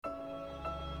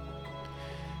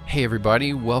Hey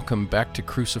everybody, welcome back to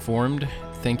Cruciformed.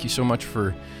 Thank you so much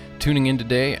for tuning in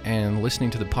today and listening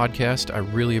to the podcast. I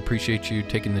really appreciate you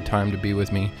taking the time to be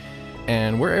with me.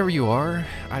 And wherever you are,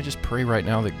 I just pray right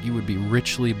now that you would be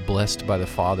richly blessed by the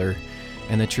Father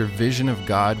and that your vision of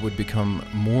God would become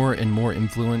more and more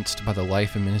influenced by the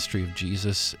life and ministry of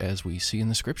Jesus as we see in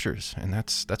the scriptures. And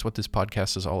that's what this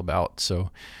podcast is all about.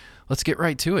 So let's get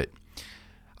right to it.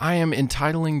 I am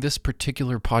entitling this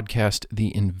particular podcast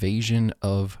The Invasion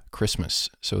of Christmas.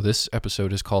 So this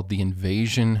episode is called The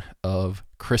Invasion of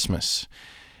Christmas.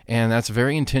 And that's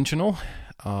very intentional.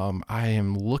 I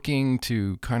am looking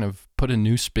to kind of put a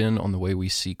new spin on the way we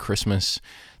see Christmas.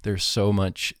 There's so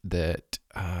much that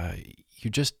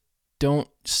you just don't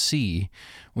see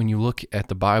when you look at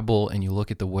the Bible and you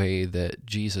look at the way that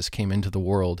Jesus came into the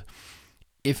world.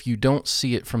 If you don't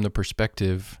see it from the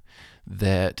perspective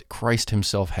that Christ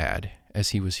himself had as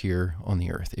he was here on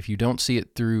the earth, if you don't see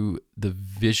it through the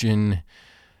vision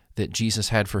that Jesus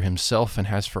had for himself and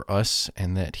has for us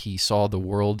and that he saw the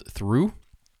world through,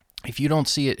 if you don't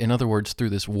see it, in other words, through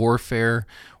this warfare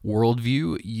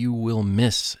worldview, you will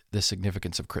miss the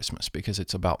significance of Christmas because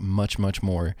it's about much, much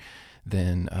more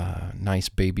than a nice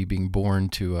baby being born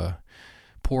to a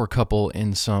poor couple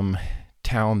in some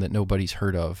town that nobody's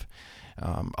heard of.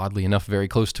 Oddly enough, very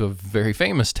close to a very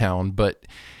famous town. But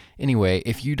anyway,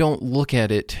 if you don't look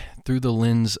at it through the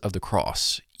lens of the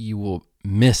cross, you will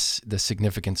miss the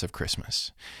significance of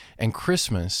Christmas. And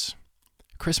Christmas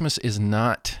is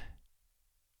not,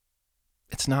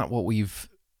 it's not what we've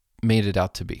made it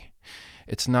out to be.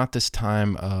 It's not this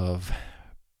time of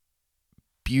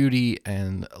beauty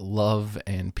and love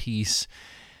and peace.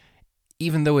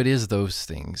 Even though it is those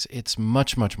things, it's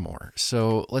much, much more.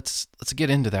 So let's get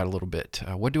into that a little bit.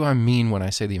 What do I mean when I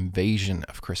say the invasion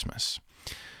of Christmas?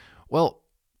 Well,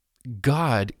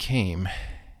 God came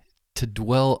to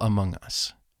dwell among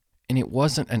us, and it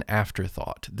wasn't an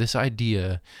afterthought. This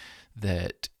idea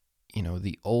that,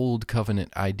 the old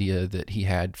covenant idea that he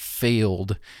had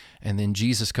failed, and then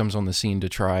Jesus comes on the scene to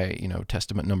try,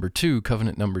 testament number 2,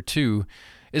 covenant number 2,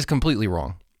 is completely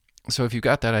wrong. So if you've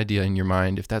got that idea in your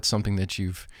mind, if that's something that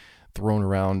you've thrown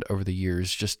around over the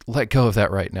years, just let go of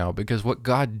that right now, because what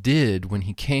God did when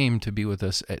he came to be with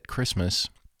us at Christmas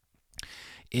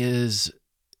is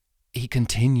he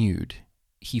continued,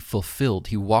 he fulfilled,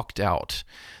 he walked out.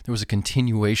 There was a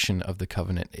continuation of the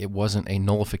covenant. It wasn't a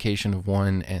nullification of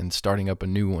one and starting up a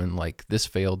new one like this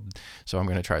failed, so I'm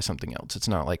going to try something else. It's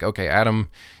not like, okay, Adam,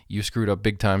 you screwed up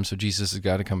big time, so Jesus has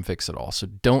got to come fix it all. So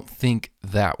don't think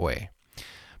that way.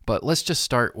 But let's just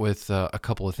start with a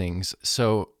couple of things.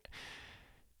 So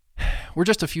we're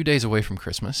just a few days away from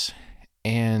Christmas,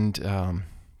 and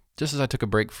just as I took a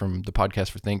break from the podcast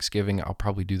for Thanksgiving, I'll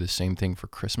probably do the same thing for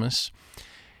Christmas.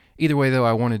 Either way, though,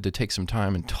 I wanted to take some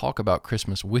time and talk about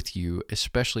Christmas with you,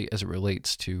 especially as it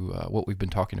relates to what we've been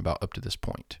talking about up to this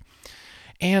point.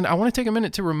 And I want to take a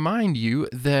minute to remind you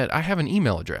that I have an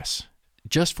email address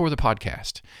just for the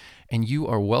podcast, and you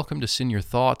are welcome to send your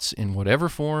thoughts in whatever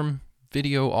form,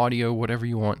 video, audio, whatever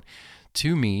you want,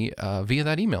 to me via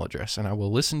that email address. And I will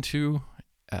listen to,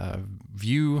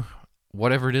 view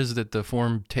whatever it is that the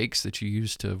form takes that you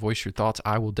use to voice your thoughts.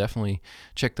 I will definitely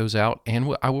check those out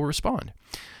and I will respond.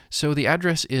 So the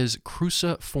address is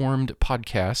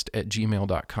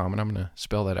cruciformedpodcast@gmail.com, and I'm going to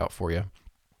spell that out for you.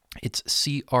 It's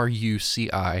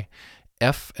CRUCIF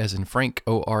as in Frank,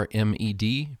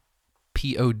 ORMED,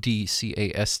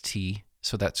 PODCAST.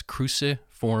 So that's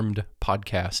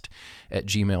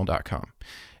cruciformedpodcast@gmail.com.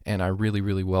 And I really,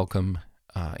 really welcome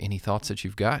any thoughts that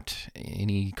you've got,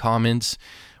 any comments,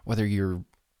 whether you're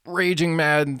raging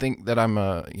mad and think that I'm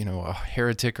a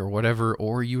heretic or whatever,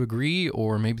 or you agree,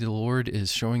 or maybe the Lord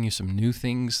is showing you some new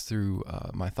things through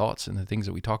my thoughts and the things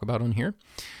that we talk about on here.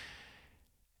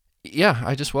 Yeah,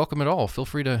 I just welcome it all. Feel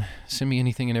free to send me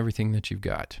anything and everything that you've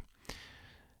got.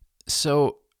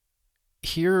 So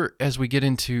here, as we get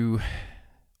into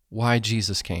why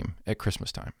Jesus came at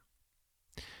Christmas time,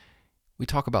 we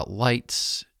talk about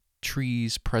lights,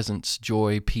 trees, presents,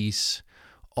 joy, peace.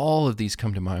 All of these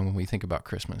come to mind when we think about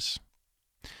Christmas.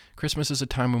 Christmas is a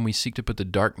time when we seek to put the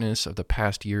darkness of the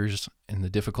past years and the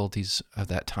difficulties of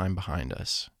that time behind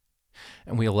us.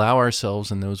 And we allow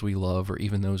ourselves and those we love, or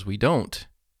even those we don't,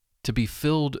 to be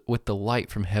filled with the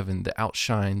light from heaven that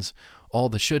outshines all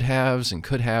the should-haves and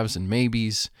could-haves and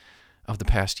maybes of the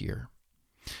past year.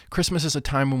 Christmas is a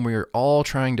time when we are all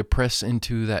trying to press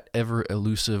into that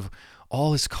ever-elusive,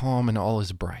 all is calm and all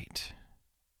is bright.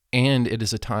 And it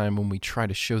is a time when we try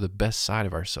to show the best side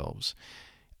of ourselves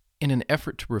in an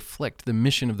effort to reflect the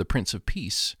mission of the Prince of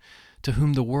Peace, to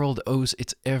whom the world owes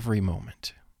its every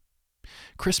moment.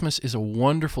 Christmas is a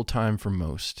wonderful time for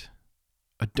most,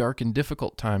 a dark and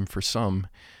difficult time for some,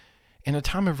 and a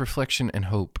time of reflection and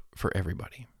hope for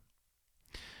everybody.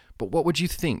 But what would you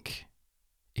think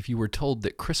if you were told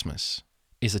that Christmas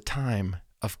is a time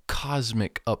of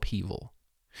cosmic upheaval?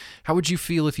 How would you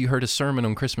feel if you heard a sermon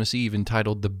on Christmas Eve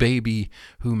entitled "The Baby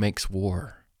Who Makes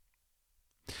War"?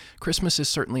 Christmas is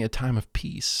certainly a time of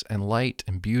peace and light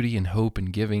and beauty and hope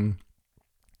and giving,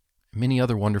 many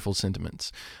other wonderful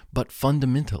sentiments. But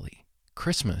fundamentally,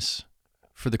 Christmas,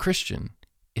 for the Christian,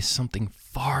 is something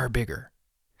far bigger,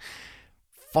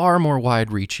 far more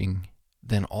wide-reaching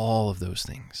than all of those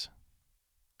things.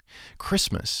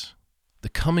 Christmas, the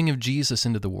coming of Jesus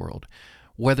into the world,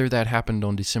 whether that happened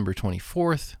on December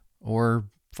 24th or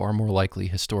far more likely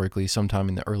historically sometime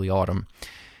in the early autumn,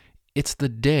 it's the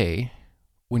day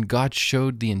when God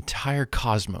showed the entire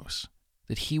cosmos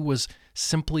that he was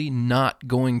simply not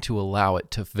going to allow it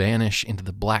to vanish into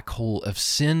the black hole of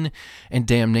sin and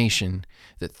damnation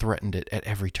that threatened it at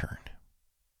every turn.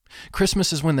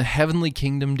 Christmas is when the heavenly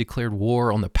kingdom declared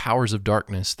war on the powers of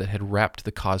darkness that had wrapped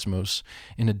the cosmos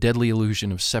in a deadly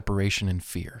illusion of separation and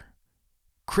fear.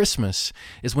 Christmas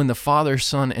is when the Father,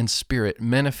 Son, and Spirit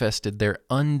manifested their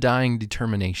undying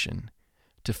determination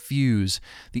to fuse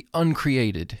the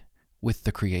uncreated with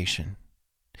the creation,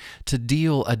 to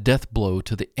deal a death blow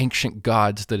to the ancient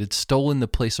gods that had stolen the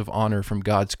place of honor from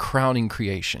God's crowning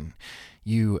creation,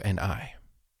 you and I.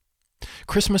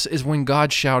 Christmas is when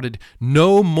God shouted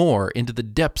 "No more" into the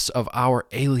depths of our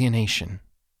alienation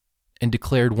and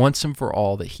declared once and for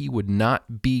all that he would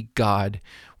not be God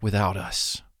without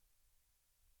us.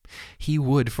 He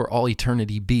would for all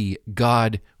eternity be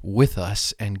God with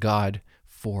us and God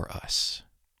for us.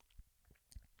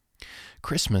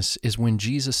 Christmas is when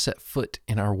Jesus set foot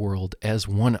in our world as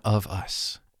one of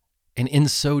us, and in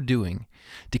so doing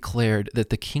declared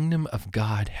that the kingdom of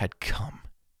God had come.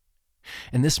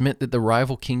 And this meant that the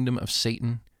rival kingdom of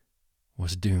Satan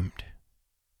was doomed.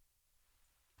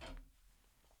 I'm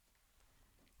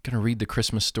going to read the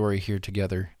Christmas story here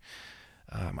together.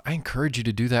 I encourage you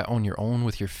to do that on your own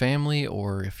with your family,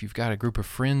 or if you've got a group of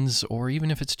friends, or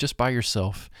even if it's just by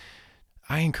yourself.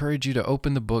 I encourage you to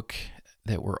open the book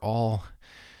that we're all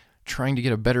trying to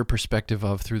get a better perspective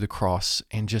of through the cross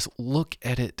and just look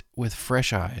at it with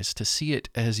fresh eyes, to see it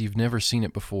as you've never seen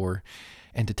it before,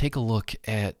 and to take a look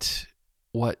at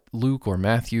what Luke or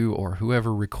Matthew or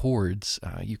whoever records.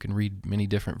 You can read many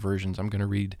different versions. I'm going to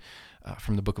read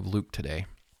from the book of Luke today.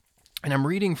 And I'm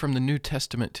reading from the New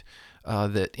Testament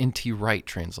that N.T. Wright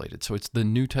translated. So it's the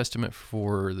New Testament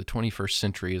for the 21st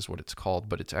century is what it's called,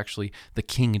 but it's actually the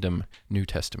Kingdom New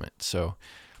Testament. So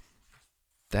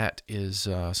that is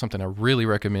something I really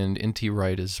recommend. N.T.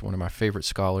 Wright is one of my favorite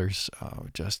scholars,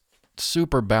 just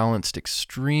super balanced,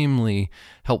 extremely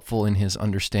helpful in his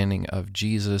understanding of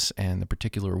Jesus and the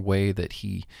particular way that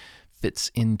he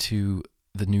fits into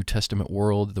the New Testament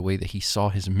world, the way that he saw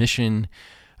his mission.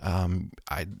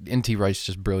 N.T. Wright's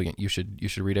just brilliant. You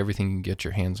should read everything you can get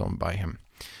your hands on by him.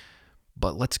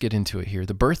 But let's get into it here.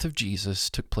 The birth of Jesus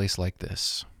took place like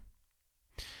this.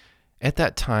 At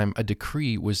that time, a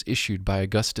decree was issued by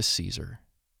Augustus Caesar.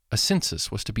 A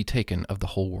census was to be taken of the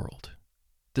whole world.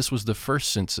 This was the first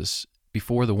census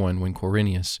before the one when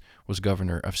Quirinius was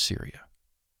governor of Syria.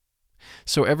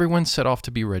 So everyone set off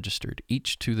to be registered,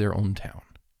 each to their own town.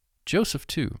 Joseph,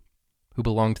 too, who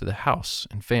belonged to the house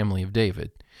and family of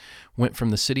David, went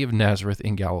from the city of Nazareth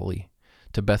in Galilee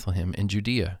to Bethlehem in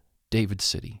Judea, David's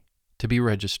city, to be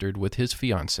registered with his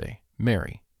fiancée,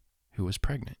 Mary, who was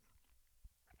pregnant.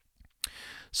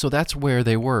 So that's where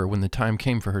they were when the time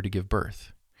came for her to give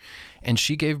birth. And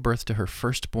she gave birth to her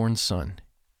firstborn son.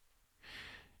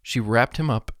 She wrapped him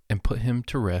up and put him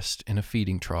to rest in a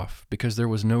feeding trough because there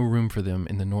was no room for them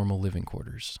in the normal living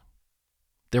quarters.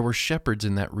 There were shepherds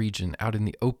in that region out in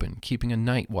the open, keeping a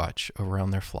night watch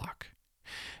around their flock.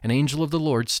 An angel of the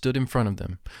Lord stood in front of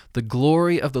them. The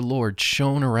glory of the Lord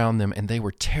shone around them, and they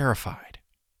were terrified.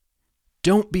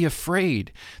 "Don't be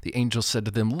afraid," the angel said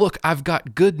to them. "Look, I've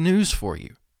got good news for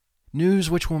you, news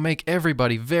which will make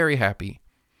everybody very happy.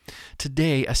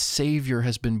 Today a Savior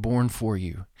has been born for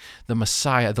you, the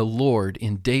Messiah, the Lord,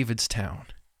 in David's town.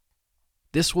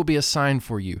 This will be a sign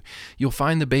for you. You'll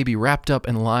find the baby wrapped up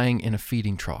and lying in a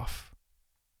feeding trough."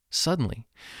 Suddenly,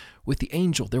 with the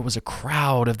angel, there was a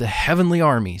crowd of the heavenly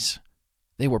armies.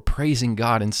 They were praising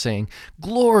God and saying,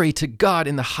 "Glory to God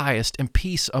in the highest, and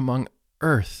peace among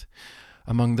earth,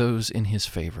 among those in his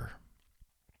favor."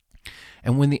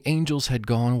 And when the angels had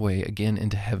gone away again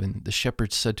into heaven, the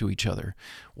shepherds said to each other,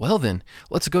 "Well then,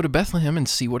 let's go to Bethlehem and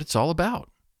see what it's all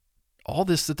about. All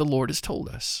this that the Lord has told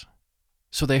us."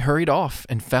 So they hurried off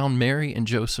and found Mary and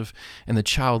Joseph and the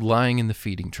child lying in the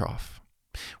feeding trough.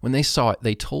 When they saw it,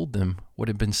 they told them what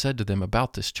had been said to them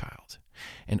about this child.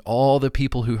 And all the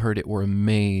people who heard it were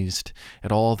amazed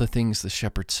at all the things the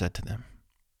shepherds said to them.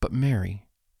 But Mary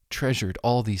treasured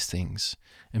all these things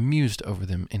and mused over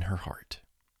them in her heart.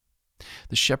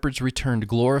 The shepherds returned,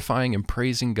 glorifying and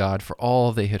praising God for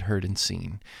all they had heard and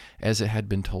seen, as it had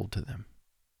been told to them.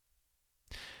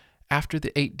 After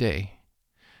the 8 days,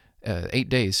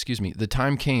 the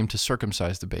time came to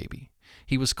circumcise the baby.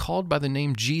 He was called by the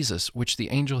name Jesus, which the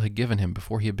angel had given him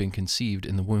before he had been conceived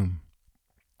in the womb.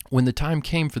 When the time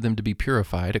came for them to be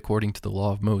purified according to the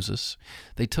law of Moses,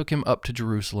 they took him up to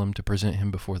Jerusalem to present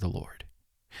him before the Lord.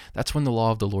 That's when the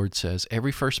law of the Lord says,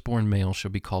 "Every firstborn male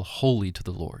shall be called holy to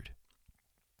the Lord."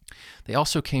 They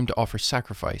also came to offer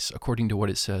sacrifice according to what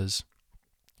it says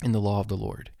in the law of the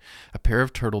Lord, a pair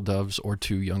of turtle doves or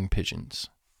 2 young pigeons.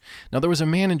 Now there was a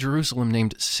man in Jerusalem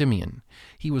named Simeon.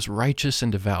 He was righteous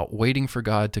and devout, waiting for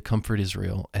God to comfort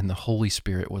Israel, and the Holy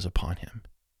Spirit was upon him.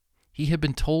 He had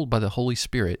been told by the Holy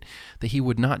Spirit that he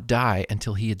would not die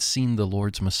until he had seen the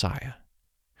Lord's Messiah.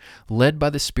 Led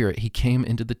by the Spirit, he came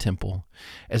into the temple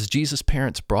as Jesus'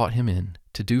 parents brought him in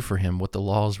to do for him what the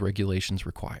law's regulations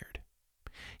required.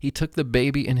 He took the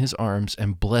baby in his arms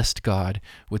and blessed God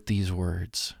with these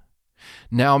words,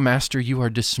 "Now, Master, you are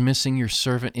dismissing your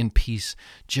servant in peace,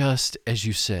 just as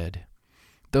you said.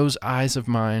 Those eyes of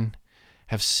mine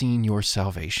have seen your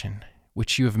salvation,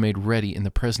 which you have made ready in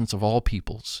the presence of all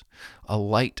peoples, a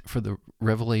light for the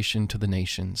revelation to the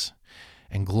nations,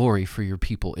 and glory for your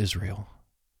people Israel."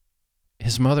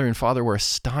 His mother and father were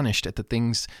astonished at the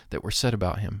things that were said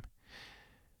about him.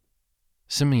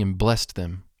 Simeon blessed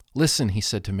them. "Listen," he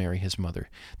said to Mary, his mother,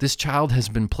 "this child has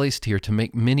been placed here to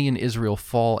make many in Israel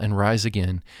fall and rise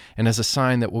again, and as a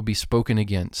sign that will be spoken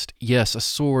against. Yes, a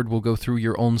sword will go through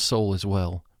your own soul as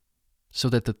well, so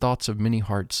that the thoughts of many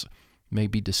hearts may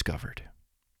be discovered."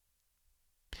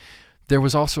 There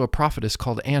was also a prophetess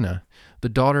called Anna, the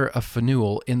daughter of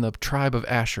Phanuel in the tribe of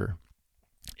Asher.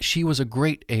 She was a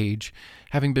great age,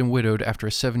 having been widowed after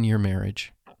a 7-year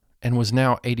marriage, and was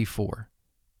now 84.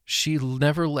 She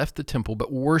never left the temple,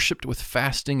 but worshipped with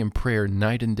fasting and prayer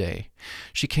night and day.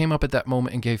 She came up at that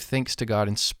moment and gave thanks to God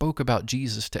and spoke about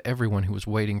Jesus to everyone who was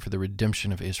waiting for the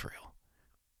redemption of Israel.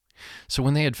 So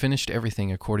when they had finished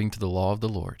everything according to the law of the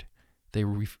Lord, they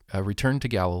returned to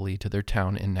Galilee, to their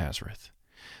town in Nazareth.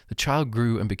 The child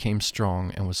grew and became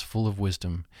strong and was full of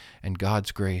wisdom, and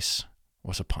God's grace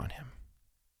was upon him.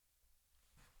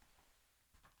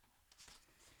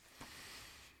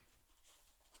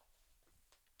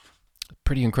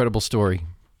 Pretty incredible story,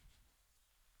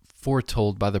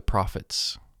 foretold by the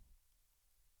prophets.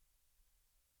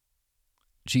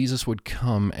 Jesus would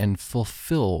come and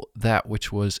fulfill that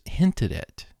which was hinted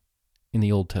at in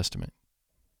the Old Testament.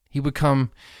 He would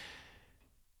come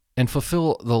and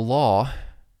fulfill the law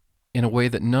in a way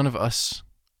that none of us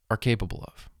are capable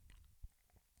of.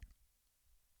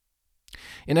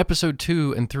 In episode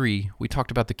 2 and 3, we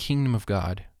talked about the kingdom of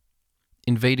God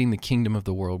invading the kingdom of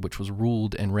the world, which was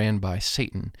ruled and ran by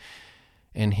Satan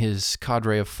and his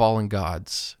cadre of fallen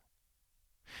gods.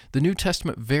 The New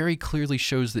Testament very clearly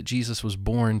shows that Jesus was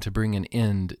born to bring an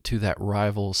end to that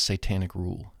rival satanic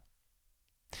rule.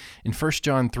 In 1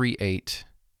 John 3:8,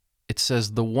 it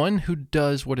says, "The one who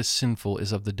does what is sinful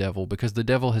is of the devil, because the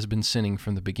devil has been sinning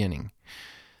from the beginning.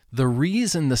 The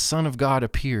reason the Son of God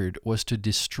appeared was to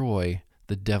destroy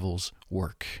the devil's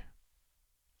work."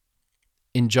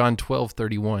 In John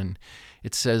 12:31,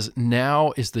 it says,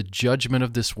 "Now is the judgment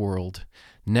of this world.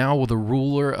 Now will the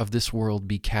ruler of this world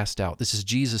be cast out." This is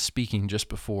Jesus speaking just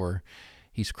before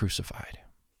he's crucified.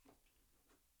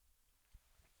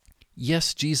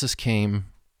 Yes, Jesus came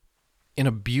in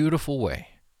a beautiful way.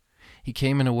 He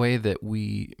came in a way that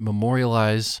we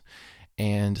memorialize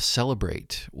and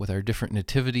celebrate with our different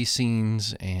nativity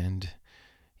scenes and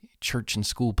church and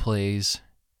school plays.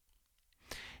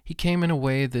 He came in a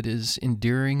way that is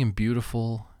endearing and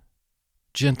beautiful,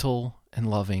 gentle and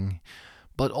loving.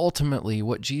 But ultimately,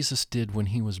 what Jesus did when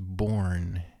he was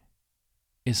born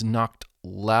is knocked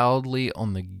loudly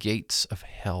on the gates of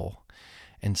hell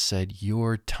and said,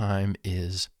 "Your time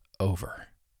is over."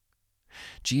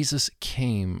 Jesus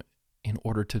came in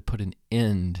order to put an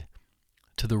end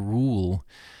to the rule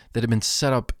that had been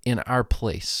set up in our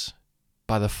place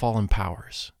by the fallen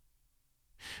powers.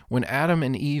 When Adam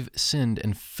and Eve sinned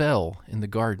and fell in the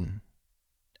garden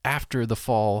after the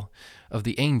fall of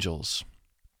the angels,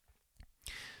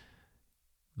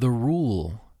 the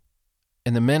rule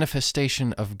and the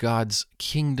manifestation of God's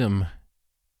kingdom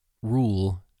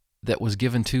rule that was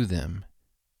given to them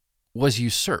was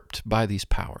usurped by these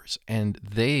powers, and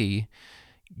they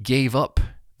gave up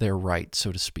their right,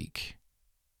 so to speak,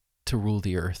 to rule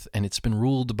the earth, and it's been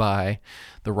ruled by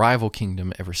the rival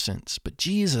kingdom ever since. But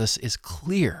Jesus is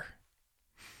clear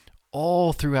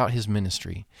all throughout his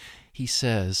ministry. He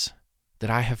says that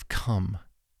I have come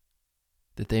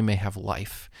that they may have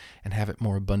life and have it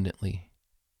more abundantly.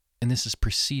 And this is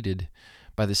preceded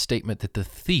by the statement that the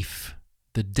thief,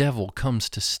 the devil, comes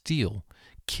to steal,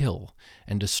 kill,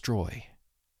 and destroy.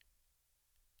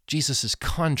 Jesus is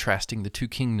contrasting the two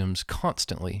kingdoms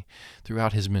constantly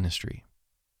throughout his ministry.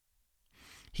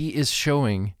 He is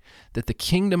showing that the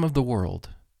kingdom of the world,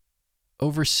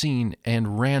 overseen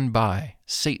and ran by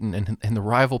Satan and the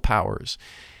rival powers,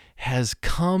 has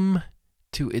come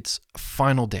to its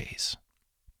final days.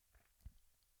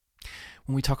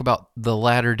 When we talk about the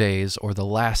latter days or the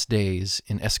last days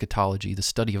in eschatology, the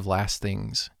study of last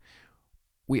things,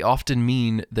 we often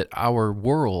mean that our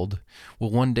world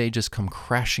will one day just come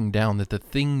crashing down, that the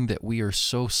thing that we are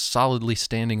so solidly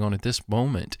standing on at this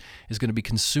moment is going to be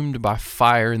consumed by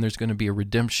fire, and there's going to be a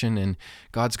redemption, and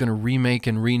God's going to remake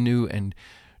and renew and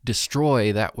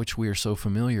destroy that which we are so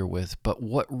familiar with. But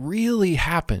what really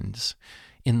happens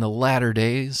in the latter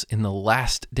days, in the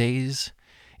last days,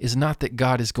 is not that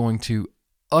God is going to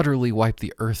utterly wipe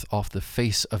the earth off the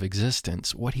face of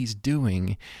existence. What he's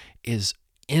doing is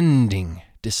ending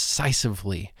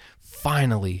decisively,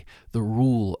 finally, the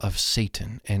rule of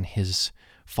Satan and his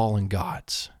fallen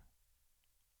gods.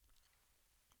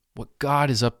 What God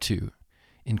is up to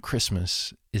in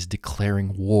Christmas is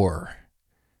declaring war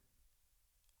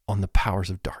on the powers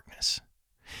of darkness.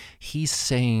 He's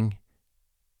saying,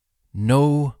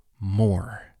 no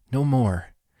more, no more.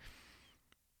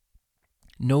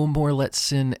 No more let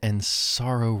sin and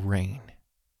sorrow reign.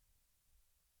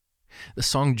 The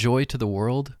song Joy to the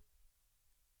World,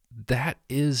 that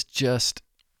is just,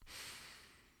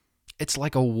 it's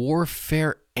like a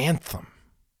warfare anthem.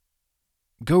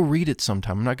 Go read it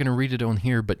sometime. I'm not going to read it on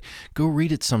here, but go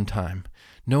read it sometime.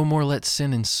 No more let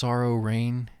sin and sorrow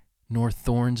reign, nor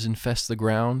thorns infest the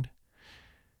ground.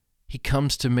 He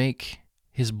comes to make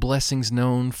his blessings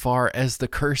known far as the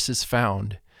curse is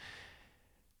found.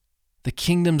 The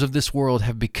kingdoms of this world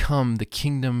have become the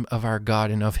kingdom of our God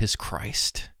and of his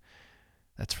Christ.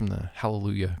 That's from the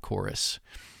Hallelujah chorus.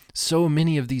 So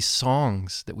many of these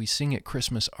songs that we sing at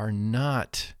Christmas are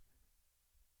not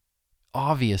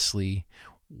obviously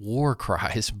war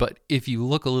cries, but if you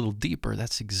look a little deeper,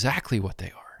 that's exactly what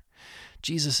they are.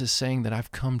 Jesus is saying that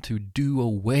I've come to do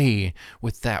away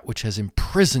with that which has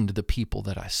imprisoned the people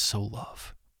that I so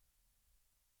love.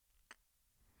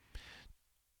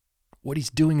 What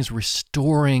he's doing is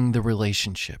restoring the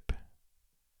relationship.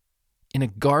 In a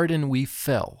garden we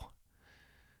fell,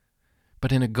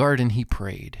 but in a garden he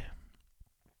prayed.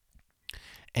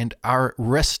 And our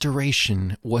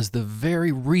restoration was the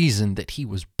very reason that he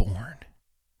was born.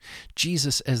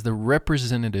 Jesus, as the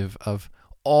representative of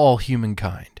all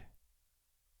humankind,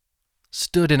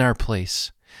 stood in our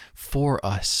place for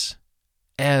us,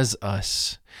 as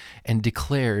us, and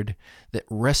declared that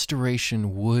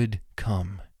restoration would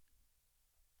come.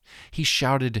 He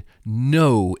shouted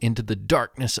no into the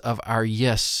darkness of our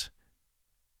yes.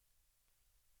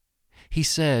 He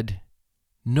said,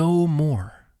 no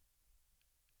more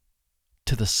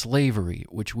to the slavery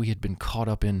which we had been caught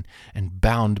up in and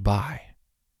bound by.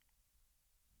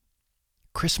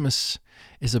 Christmas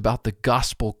is about the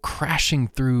gospel crashing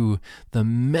through the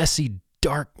messy,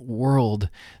 dark world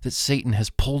that Satan has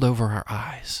pulled over our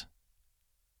eyes.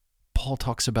 Paul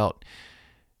talks about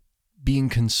being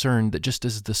concerned that just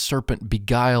as the serpent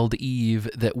beguiled Eve,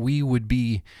 that we would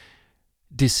be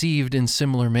deceived in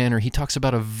similar manner. He talks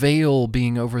about a veil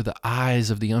being over the eyes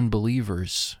of the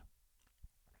unbelievers.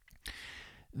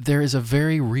 There is a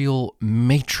very real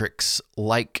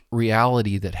matrix-like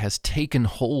reality that has taken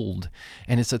hold,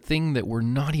 and it's a thing that we're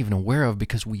not even aware of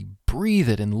because we breathe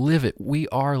it and live it. We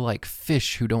are like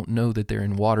fish who don't know that they're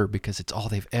in water because it's all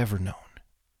they've ever known.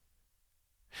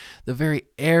 The very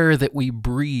air that we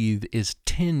breathe is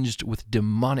tinged with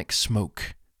demonic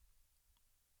smoke.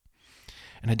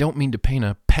 And I don't mean to paint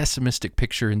a pessimistic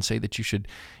picture and say that you should,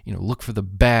 look for the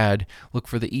bad, look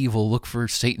for the evil, look for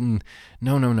Satan.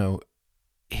 No.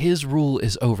 His rule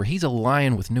is over. He's a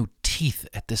lion with no teeth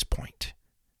at this point.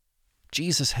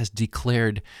 Jesus has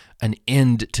declared an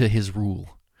end to his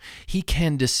rule. He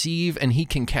can deceive and he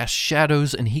can cast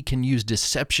shadows and he can use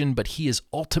deception, but he is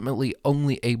ultimately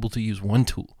only able to use one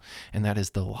tool, and that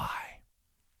is the lie.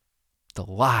 The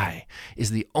lie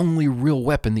is the only real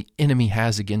weapon the enemy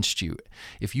has against you.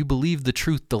 If you believe the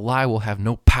truth, the lie will have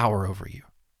no power over you.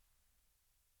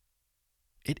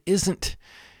 It isn't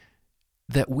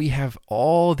that we have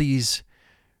all these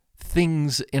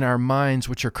things in our minds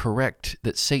which are correct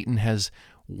that Satan has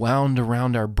wound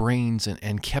around our brains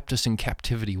and kept us in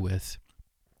captivity with.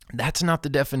 That's not the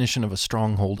definition of a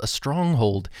stronghold. A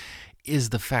stronghold is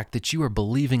the fact that you are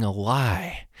believing a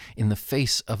lie in the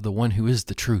face of the one who is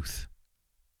the truth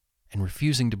and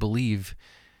refusing to believe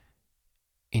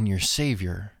in your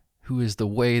Savior, who is the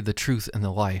way, the truth, and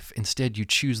the life. Instead, you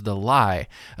choose the lie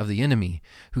of the enemy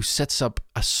who sets up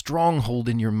a stronghold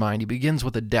in your mind. He begins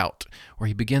with a doubt, or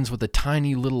he begins with a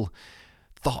tiny little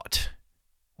thought,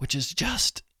 which is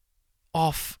just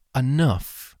off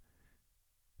enough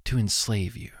to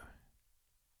enslave you.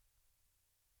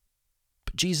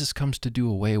 But Jesus comes to do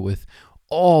away with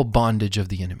all bondage of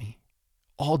the enemy,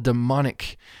 all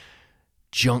demonic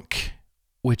junk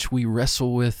which we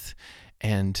wrestle with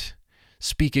and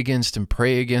speak against and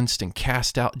pray against and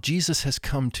cast out. Jesus has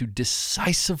come to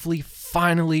decisively,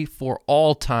 finally, for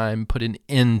all time, put an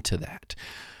end to that.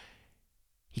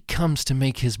 He comes to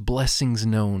make his blessings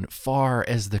known far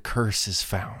as the curse is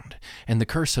found. And the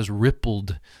curse has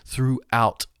rippled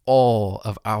throughout all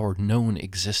of our known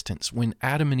existence. When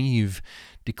Adam and Eve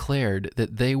declared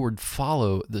that they would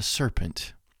follow the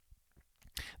serpent,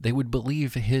 they would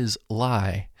believe his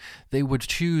lie, they would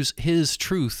choose his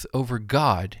truth over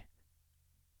God,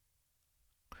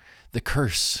 the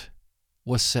curse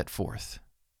was set forth.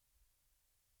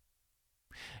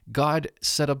 God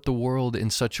set up the world in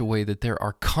such a way that there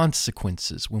are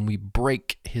consequences when we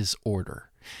break his order.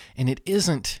 And it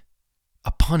isn't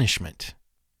a punishment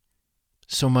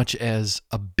so much as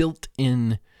a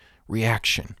built-in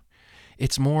reaction.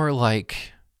 It's more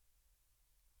like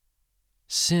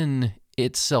sin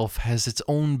itself has its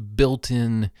own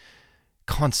built-in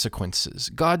consequences.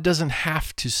 God doesn't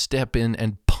have to step in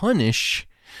and punish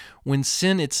when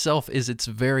sin itself is its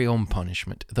very own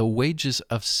punishment. The wages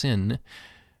of sin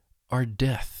are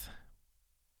death.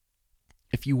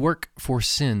 If you work for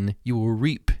sin, you will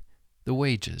reap the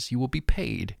wages. You will be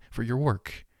paid for your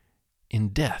work in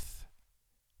death.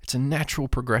 It's a natural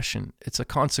progression. It's a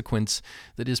consequence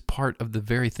that is part of the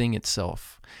very thing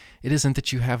itself. It isn't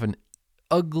that you have an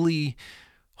ugly,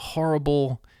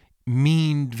 horrible,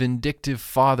 mean, vindictive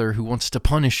father who wants to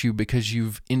punish you because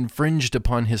you've infringed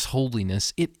upon his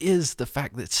holiness. It is the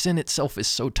fact that sin itself is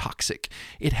so toxic.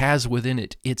 It has within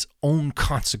it its own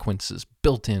consequences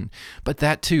built in. But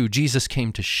that too, Jesus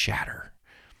came to shatter.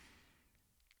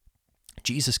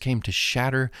 Jesus came to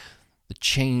shatter the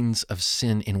chains of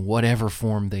sin in whatever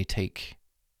form they take.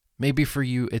 Maybe for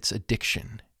you, it's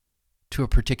addiction to a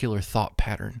particular thought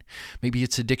pattern. Maybe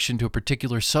it's addiction to a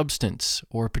particular substance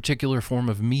or a particular form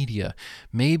of media.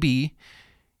 Maybe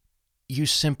you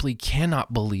simply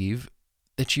cannot believe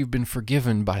that you've been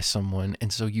forgiven by someone,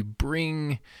 and so you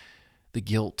bring the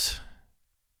guilt,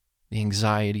 the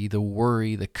anxiety, the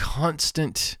worry, the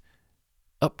constant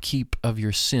upkeep of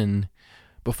your sin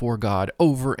before God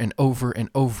over and over and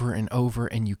over and over,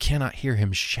 and you cannot hear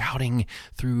him shouting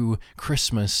through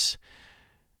Christmas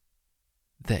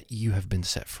that you have been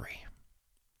set free.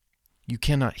 You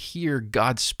cannot hear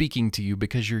God speaking to you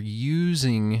because you're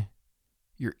using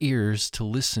your ears to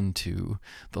listen to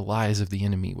the lies of the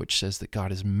enemy, which says that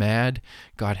God is mad,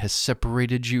 God has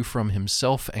separated you from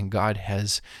himself, and God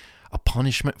has a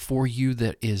punishment for you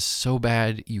that is so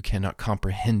bad you cannot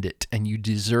comprehend it, and you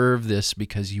deserve this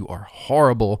because you are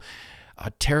horrible, a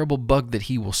terrible bug that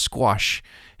he will squash,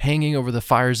 hanging over the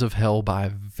fires of hell by a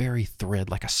very thread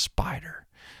like a spider.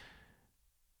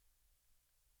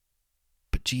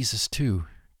 But Jesus, too,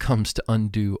 comes to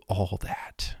undo all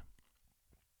that.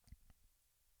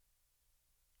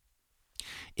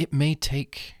 It may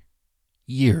take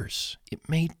years. It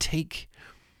may take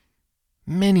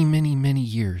many, many, many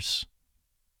years.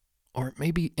 Or it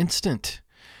may be instant.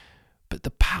 But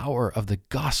the power of the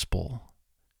gospel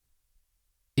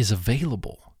is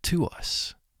available to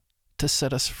us to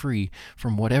set us free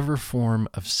from whatever form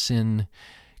of sin,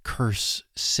 curse,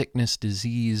 sickness,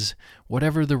 disease,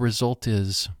 whatever the result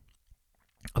is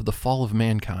of the fall of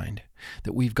mankind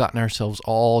that we've gotten ourselves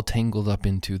all tangled up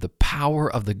into. The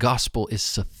power of the gospel is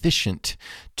sufficient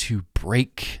to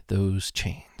break those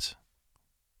chains.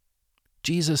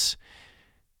 Jesus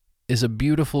is a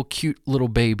beautiful, cute little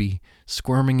baby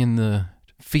squirming in the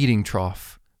feeding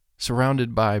trough,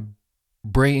 surrounded by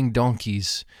braying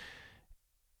donkeys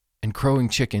and crowing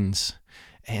chickens.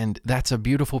 And that's a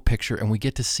beautiful picture, and we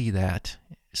get to see that.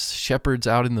 Shepherds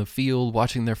out in the field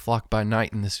watching their flock by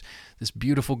night, and this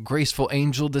beautiful, graceful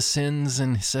angel descends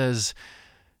and says,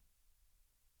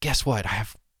 guess what? I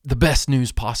have the best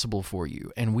news possible for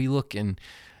you. And we look and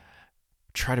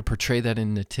try to portray that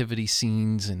in nativity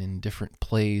scenes and in different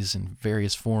plays and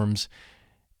various forms.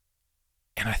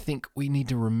 And I think we need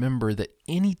to remember that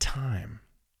any time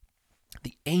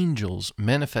the angels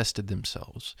manifested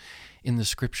themselves in the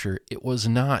scripture, it was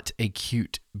not a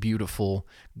cute, beautiful,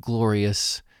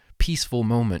 glorious, peaceful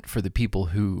moment for the people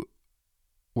who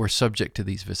were subject to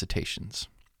these visitations.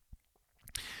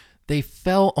 They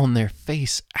fell on their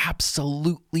face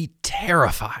absolutely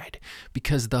terrified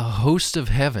because the host of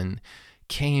heaven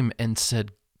came and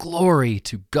said, "Glory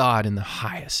to God in the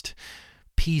highest,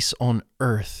 peace on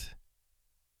earth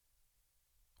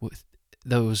with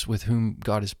those with whom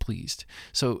God is pleased."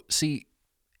 So, see,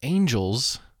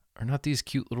 angels are not these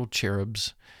cute little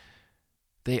cherubs.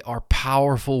 They are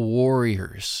powerful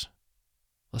warriors.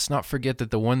 Let's not forget that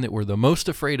the one that we're the most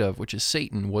afraid of, which is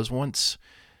Satan, was once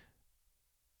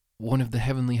one of the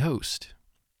heavenly host.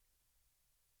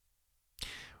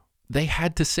 They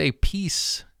had to say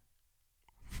peace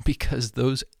because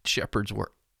those shepherds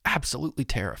were absolutely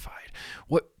terrified.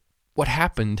 What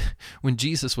happened when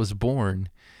Jesus was born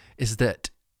is that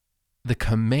the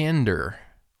commander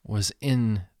was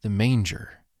in the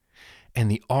manger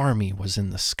and the army was in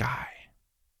the sky.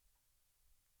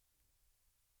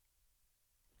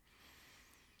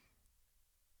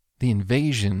 The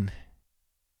invasion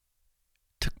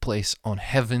took place on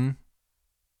heaven,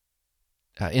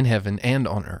 in heaven and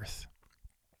on earth.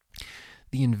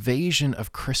 The invasion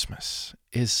of Christmas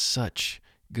is such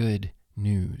good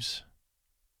news.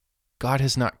 God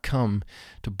has not come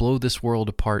to blow this world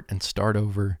apart and start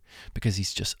over because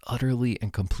he's just utterly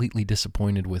and completely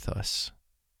disappointed with us.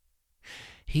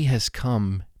 He has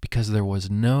come because there was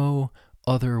no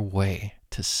other way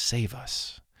to save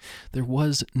us. There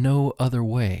was no other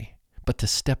way but to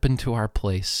step into our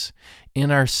place,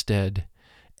 in our stead,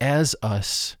 as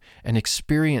us, and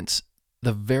experience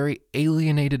the very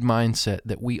alienated mindset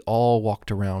that we all walked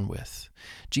around with.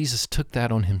 Jesus took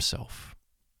that on himself.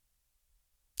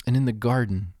 And in the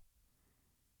garden,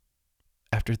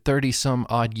 after 30-some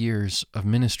odd years of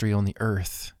ministry on the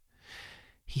earth,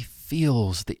 he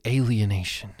feels the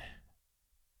alienation.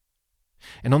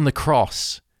 And on the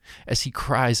cross, as he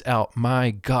cries out, my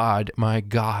God,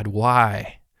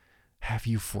 why have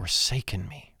you forsaken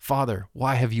me? Father,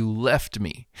 why have you left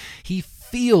me?" He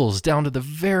feels down to the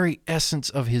very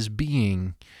essence of his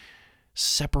being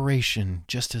separation,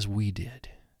 just as we did.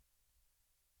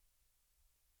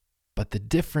 But the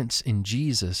difference in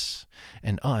Jesus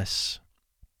and us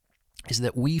is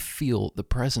that we feel the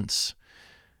presence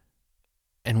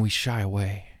and we shy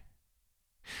away.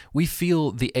 We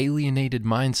feel the alienated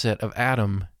mindset of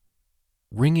Adam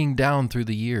ringing down through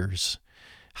the years,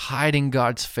 hiding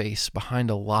God's face behind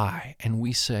a lie, and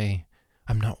we say,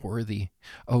 "I'm not worthy.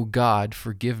 Oh God,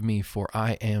 forgive me, for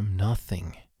I am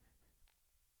nothing."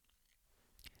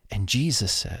 And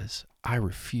Jesus says, "I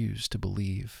refuse to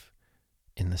believe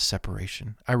in the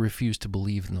separation. I refuse to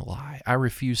believe in the lie. I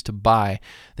refuse to buy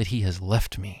that he has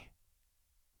left me.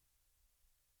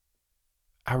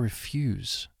 I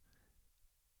refuse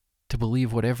to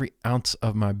believe what every ounce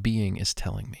of my being is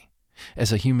telling me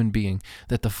as a human being,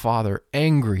 that the Father,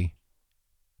 angry,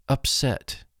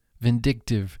 upset,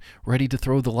 vindictive, ready to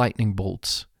throw the lightning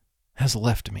bolts, has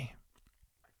left me."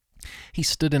 He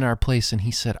stood in our place and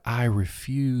he said, "I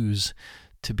refuse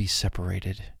to be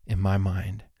separated in my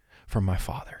mind from my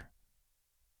Father."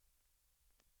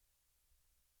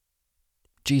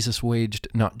 Jesus waged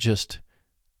not just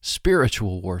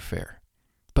spiritual warfare,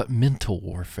 but mental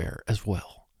warfare as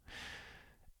well.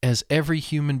 As every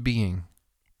human being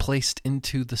placed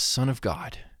into the Son of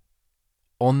God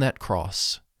on that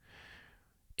cross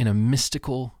in a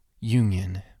mystical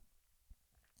union,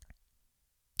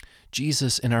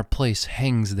 Jesus in our place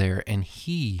hangs there, and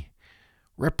he,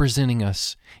 representing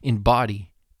us in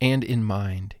body and in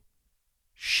mind,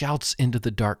 shouts into the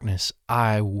darkness,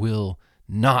 "I will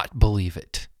not believe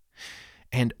it."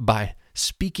 And by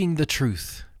speaking the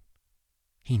truth,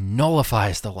 he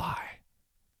nullifies the lie.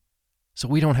 So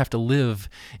we don't have to live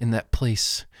in that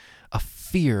place of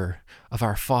fear of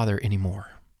our Father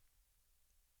anymore.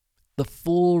 The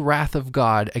full wrath of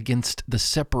God against the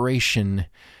separation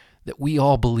that we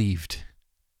all believed,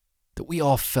 that we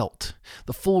all felt,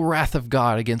 the full wrath of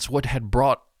God against what had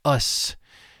brought us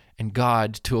and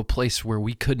God to a place where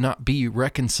we could not be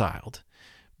reconciled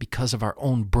because of our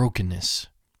own brokenness.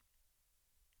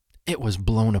 It was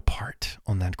blown apart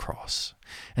on that cross.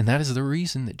 And that is the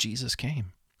reason that Jesus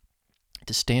came,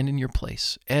 to stand in your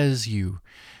place as you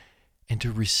and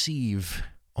to receive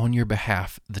on your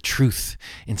behalf the truth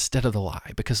instead of the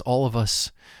lie, because all of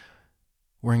us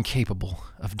were incapable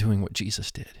of doing what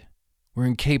Jesus did. We're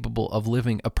incapable of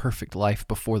living a perfect life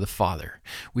before the Father.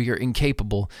 We are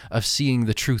incapable of seeing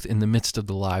the truth in the midst of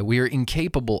the lie. We are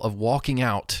incapable of walking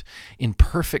out in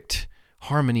perfect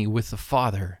harmony with the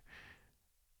Father,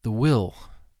 the will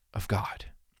of God.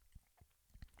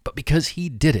 But because he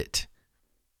did it,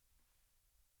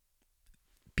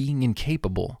 being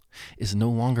incapable is no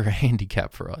longer a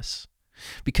handicap for us.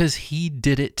 Because he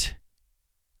did it,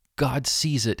 God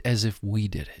sees it as if we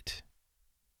did it.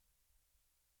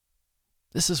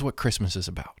 This is what Christmas is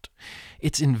about.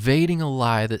 It's invading a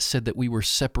lie that said that we were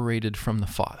separated from the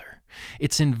Father.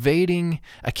 It's invading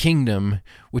a kingdom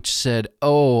which said,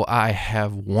 "Oh, I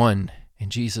have won."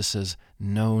 And Jesus says,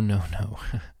 "No, no, no.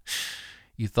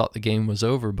 You thought the game was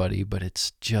over, buddy, but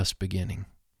it's just beginning."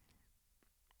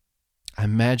 I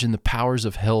imagine the powers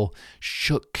of hell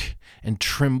shook and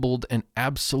trembled and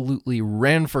absolutely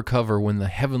ran for cover when the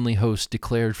heavenly host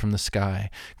declared from the sky,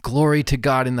 "Glory to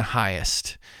God in the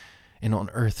highest, and on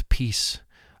earth peace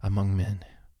among men."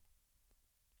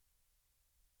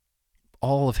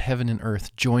 All of heaven and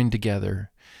earth joined together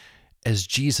as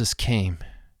Jesus came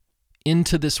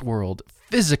into this world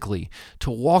physically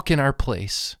to walk in our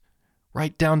place,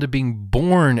 right down to being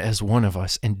born as one of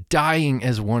us and dying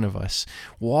as one of us,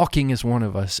 walking as one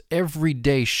of us, every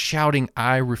day shouting,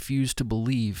 "I refuse to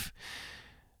believe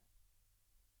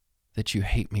that you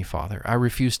hate me, Father. I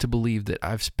refuse to believe that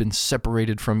I've been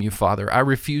separated from you, Father. I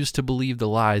refuse to believe the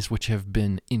lies which have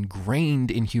been ingrained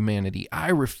in humanity. I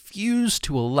refuse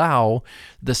to allow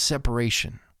the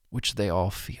separation which they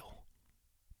all feel."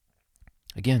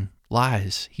 Again,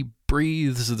 lies. He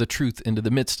breathes the truth into the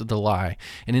midst of the lie,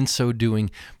 and in so doing,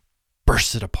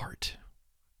 bursts it apart,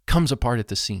 comes apart at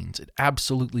the seams. It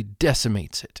absolutely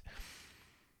decimates it.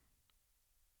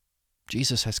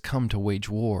 Jesus has come to wage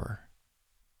war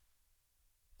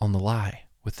on the lie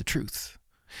with the truth.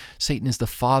 Satan is the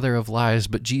father of lies,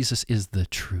 but Jesus is the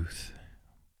truth.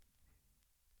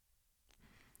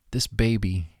 This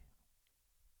baby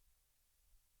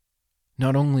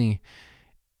not only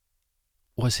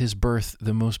was his birth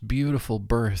the most beautiful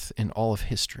birth in all of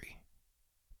history,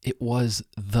 it was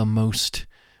the most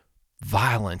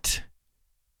violent,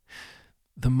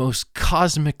 the most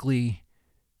cosmically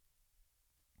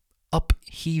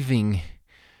upheaving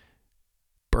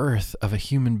birth of a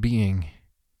human being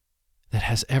that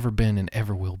has ever been and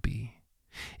ever will be.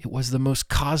 It was the most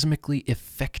cosmically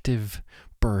effective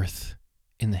birth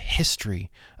in the history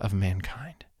of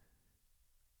mankind.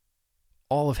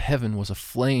 All of heaven was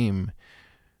aflame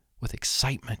with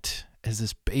excitement as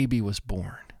this baby was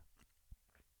born.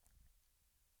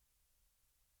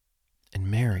 And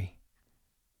Mary,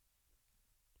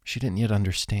 she didn't yet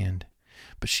understand,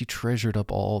 but she treasured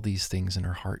up all these things in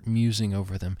her heart, musing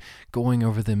over them, going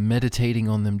over them, meditating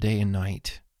on them day and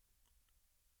night.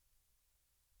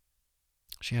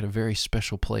 She had a very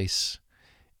special place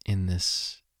in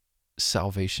this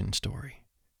salvation story.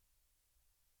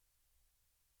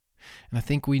 And I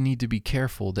think we need to be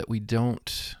careful that we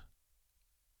don't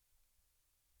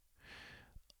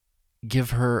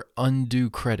give her undue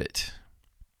credit.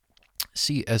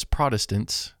 See, as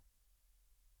Protestants,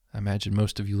 I imagine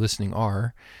most of you listening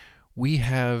are, we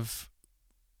have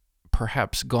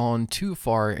perhaps gone too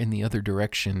far in the other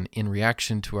direction in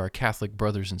reaction to our Catholic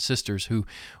brothers and sisters who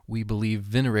we believe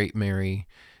venerate Mary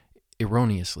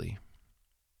erroneously.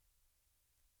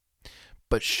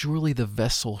 But surely the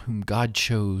vessel whom God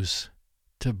chose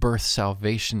to birth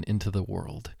salvation into the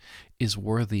world is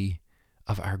worthy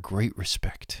of our great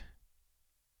respect.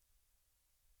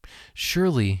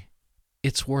 Surely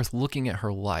it's worth looking at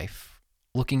her life,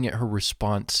 looking at her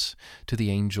response to the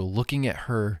angel, looking at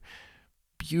her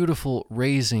beautiful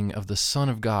raising of the Son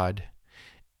of God,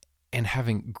 and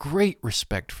having great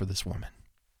respect for this woman.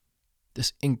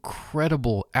 This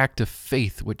incredible act of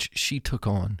faith which she took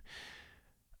on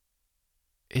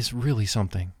is really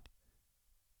something.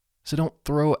 So don't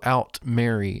throw out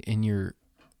Mary in your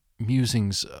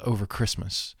musings over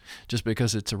Christmas just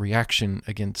because it's a reaction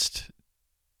against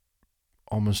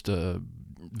almost a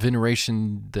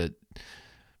veneration that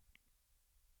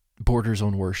borders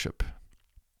on worship.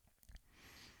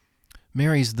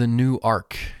 Mary's the new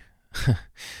ark,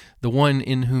 the one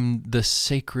in whom the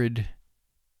sacred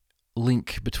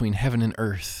link between heaven and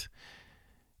earth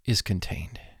is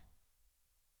contained.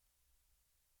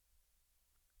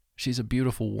 She's a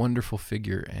beautiful, wonderful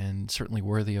figure and certainly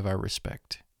worthy of our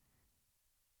respect.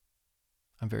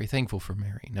 I'm very thankful for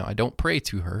Mary. Now, I don't pray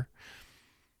to her,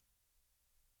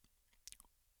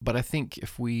 but I think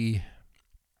if we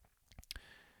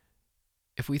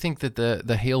think that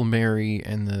the Hail Mary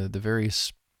and the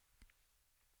various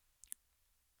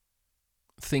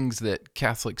things that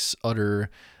Catholics utter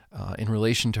in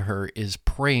relation to her is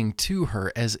praying to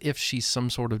her as if she's some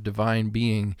sort of divine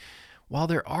being, while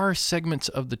there are segments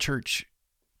of the church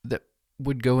that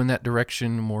would go in that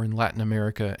direction, more in Latin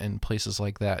America and places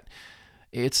like that.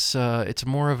 It's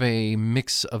more of a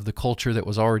mix of the culture that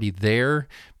was already there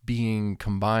being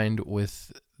combined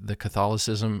with the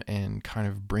Catholicism and kind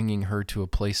of bringing her to a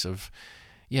place of,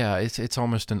 it's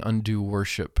almost an undue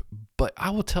worship. But I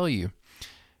will tell you,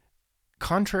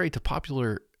 contrary to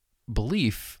popular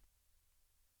belief,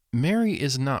 Mary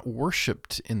is not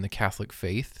worshipped in the Catholic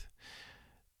faith.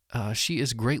 She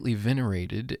is greatly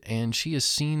venerated, and she is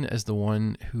seen as the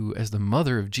one who, as the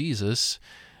mother of Jesus,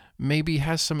 maybe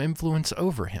has some influence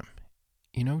over him.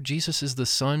 Jesus is the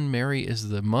son, Mary is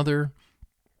the mother,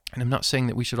 and I'm not saying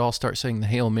that we should all start saying the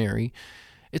Hail Mary.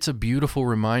 It's a beautiful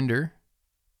reminder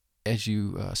as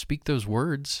you speak those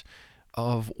words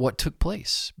of what took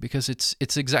place, because it's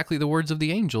exactly the words of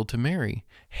the angel to Mary.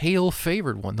 Hail,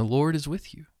 favored one, the Lord is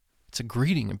with you. It's a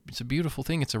greeting. It's a beautiful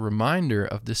thing. It's a reminder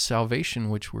of this salvation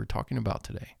which we're talking about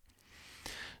today.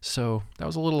 So that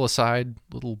was a little aside,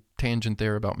 little tangent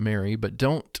there about Mary, but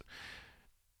don't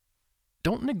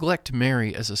neglect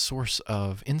Mary as a source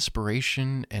of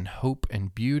inspiration and hope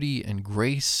and beauty and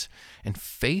grace and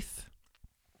faith.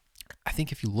 I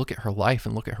think if you look at her life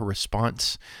and look at her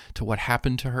response to what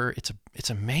happened to her, it's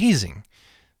amazing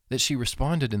that she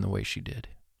responded in the way she did.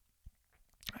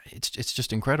 It's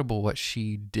just incredible what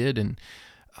she did and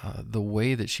the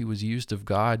way that she was used of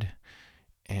God.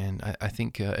 And I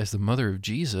think as the mother of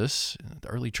Jesus, the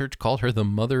early church called her the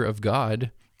mother of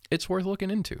God. It's worth looking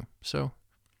into. So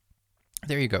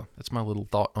there you go. That's my little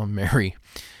thought on Mary.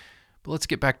 But let's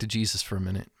get back to Jesus for a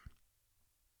minute.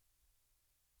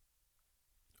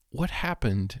 What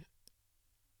happened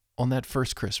on that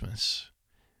first Christmas,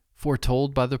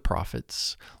 foretold by the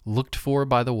prophets, looked for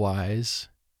by the wise,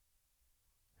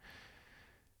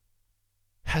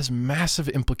 has massive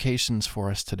implications for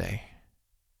us today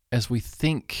as we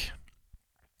think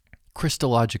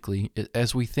Christologically,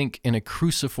 as we think in a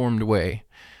cruciformed way.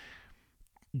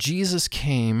 Jesus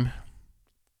came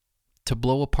to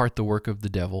blow apart the work of the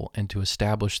devil and to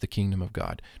establish the kingdom of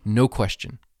God. No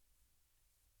question.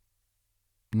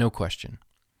 No question.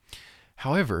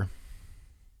 However,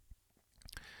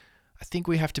 I think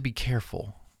we have to be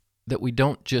careful that we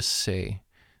don't just say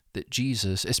that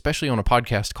Jesus, especially on a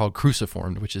podcast called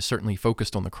Cruciformed, which is certainly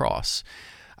focused on the cross,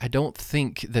 I don't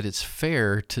think that it's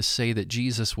fair to say that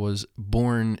Jesus was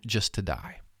born just to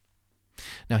die.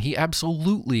 Now, he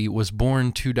absolutely was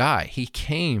born to die. He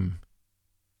came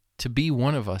to be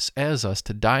one of us, as us,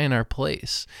 to die in our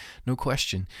place, no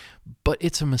question. But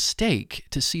it's a mistake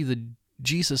to see the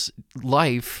Jesus'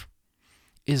 life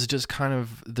is just kind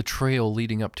of the trail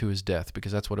leading up to his death,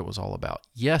 because that's what it was all about.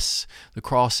 Yes, the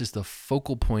cross is the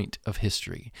focal point of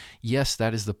history. Yes,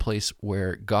 that is the place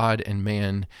where God and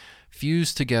man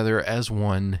fused together as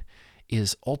one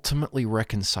is ultimately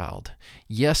reconciled.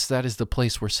 Yes, that is the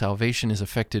place where salvation is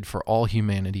effected for all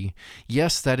humanity.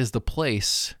 Yes, that is the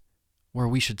place where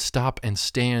we should stop and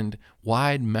stand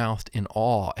wide-mouthed in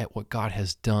awe at what God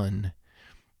has done.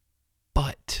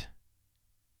 But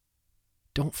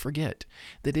don't forget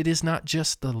that it is not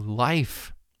just the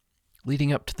life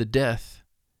leading up to the death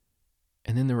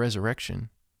and then the resurrection,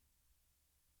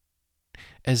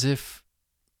 as if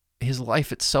his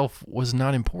life itself was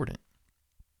not important.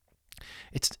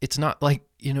 It's not like,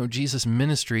 Jesus'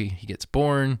 ministry, he is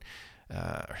born,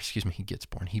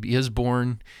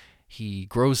 he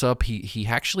grows up, he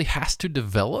actually has to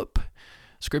develop.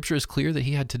 Scripture is clear that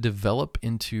he had to develop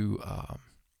into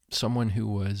someone who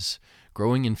was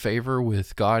growing in favor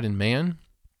with God and man.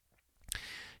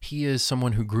 He is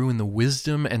someone who grew in the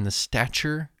wisdom and the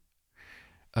stature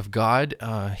of God.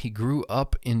 He grew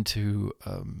up into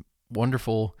a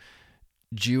wonderful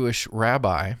Jewish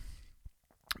rabbi,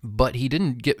 but he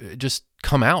didn't just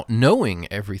come out knowing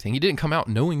everything. He didn't come out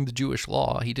knowing the Jewish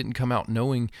law. He didn't come out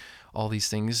knowing all these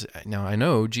things. Now, I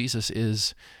know Jesus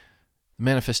is the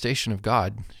manifestation of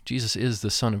God. Jesus is the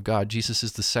Son of God. Jesus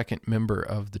is the second member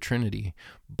of the Trinity.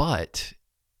 But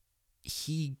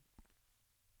he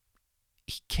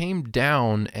came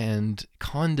down and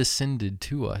condescended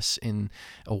to us in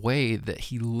a way that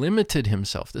he limited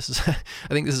himself. I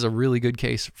think this is a really good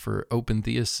case for open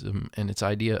theism and its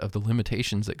idea of the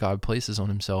limitations that God places on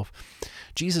himself.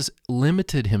 Jesus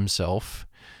limited himself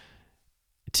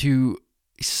to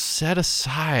set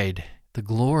aside the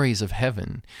glories of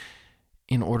heaven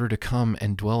in order to come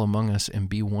and dwell among us and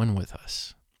be one with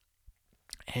us.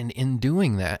 And in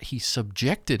doing that, he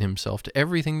subjected himself to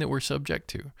everything that we're subject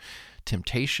to.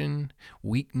 Temptation,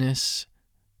 weakness.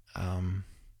 I'm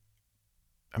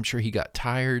sure he got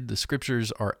tired. The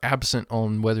scriptures are absent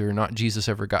on whether or not Jesus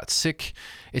ever got sick.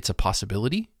 It's a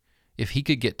possibility. If he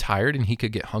could get tired and he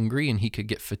could get hungry and he could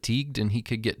get fatigued and he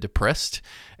could get depressed,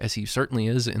 as he certainly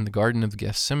is in the Garden of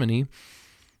Gethsemane,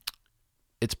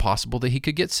 it's possible that he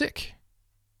could get sick.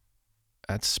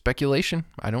 That's speculation.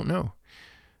 I don't know.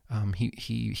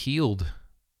 He healed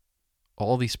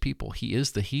all these people. He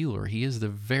is the healer. He is the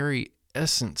very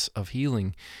essence of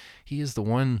healing. He is the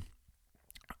one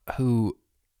who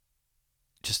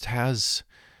just has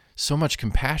so much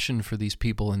compassion for these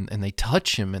people, and they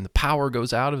touch him, and the power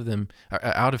goes out of him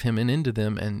and into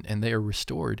them, and they are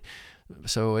restored.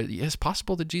 So it's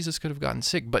possible that Jesus could have gotten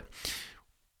sick. But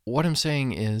what I'm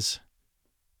saying is,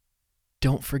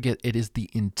 don't forget, it is the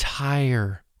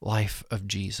entire life of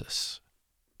Jesus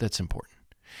that's important.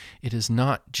 It is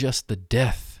not just the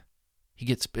death.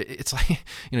 It's like,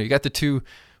 you got the two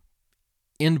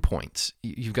end points.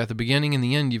 You've got the beginning and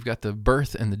the end. You've got the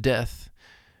birth and the death,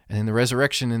 and then the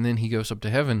resurrection, and then he goes up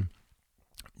to heaven.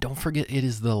 Don't forget, it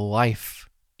is the life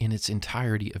in its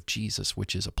entirety of Jesus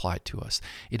which is applied to us.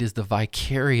 It is the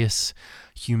vicarious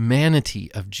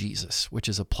humanity of Jesus which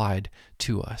is applied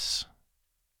to us.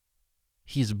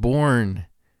 He is born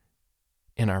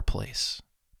in our place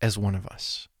as one of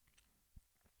us.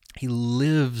 He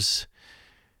lives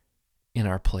in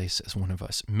our place as one of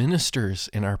us, ministers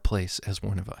in our place as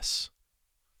one of us.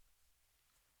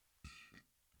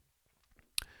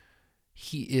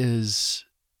 He is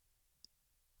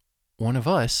one of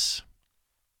us,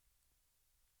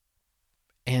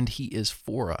 and he is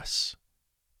for us,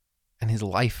 and his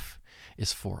life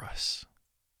is for us.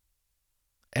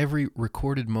 Every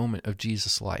recorded moment of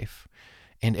Jesus' life,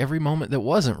 and every moment that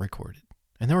wasn't recorded,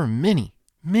 and there were many,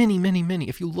 many, many, many.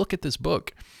 If you look at this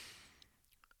book,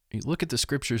 you look at the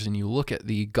scriptures and you look at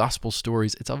the gospel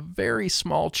stories, it's a very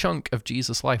small chunk of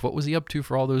Jesus' life. What was he up to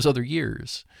for all those other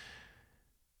years?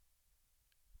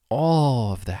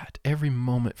 All of that, every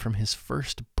moment from his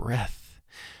first breath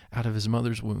out of his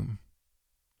mother's womb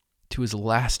to his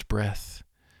last breath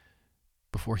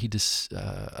before he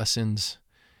ascends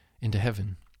into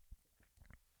heaven,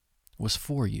 was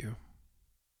for you.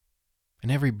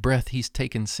 And every breath he's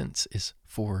taken since is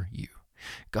for you.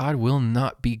 God will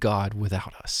not be God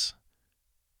without us.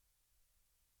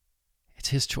 It's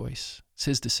his choice. It's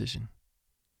his decision.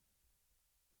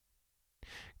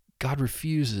 God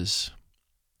refuses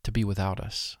to be without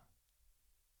us.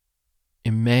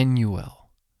 Emmanuel.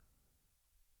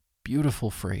 Beautiful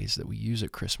phrase that we use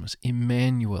at Christmas.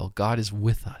 Emmanuel. God is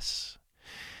with us.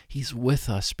 He's with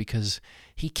us because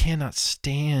he cannot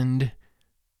stand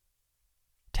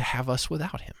to have us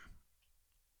without him.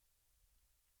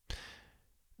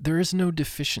 There is no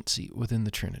deficiency within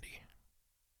the Trinity.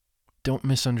 Don't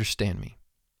misunderstand me.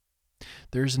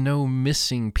 There's no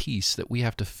missing piece that we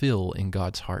have to fill in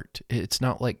God's heart. It's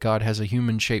not like God has a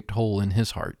human-shaped hole in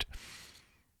his heart.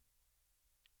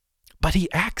 But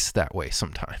he acts that way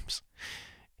sometimes.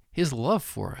 His love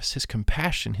for us, his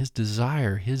compassion, his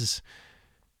desire, his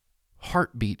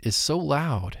heartbeat is so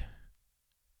loud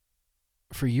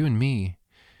for you and me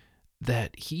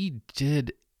that he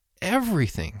did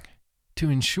everything to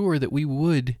ensure that we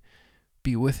would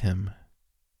be with him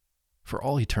for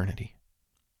all eternity.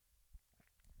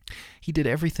 He did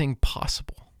everything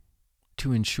possible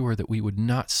to ensure that we would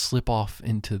not slip off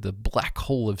into the black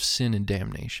hole of sin and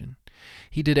damnation.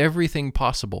 He did everything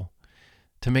possible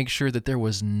to make sure that there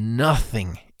was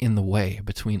nothing in the way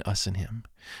between us and him.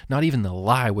 Not even the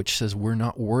lie which says we're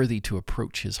not worthy to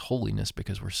approach his holiness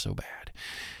because we're so bad.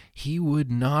 He would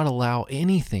not allow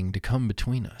anything to come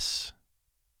between us.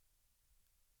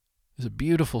 There's a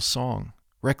beautiful song,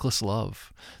 Reckless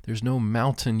Love. There's no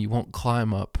mountain you won't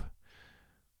climb up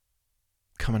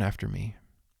coming after me.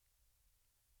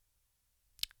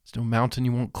 There's no mountain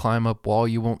you won't climb up, wall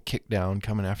you won't kick down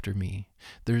coming after me.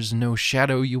 There's no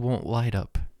shadow you won't light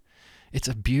up. It's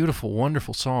a beautiful,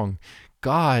 wonderful song.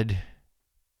 God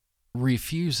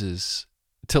refuses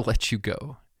to let you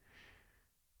go.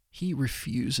 He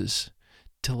refuses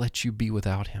to let you be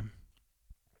without him.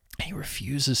 He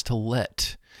refuses to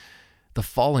let the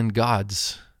fallen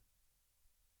gods,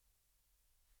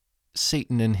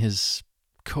 Satan and his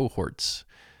cohorts,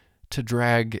 to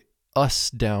drag us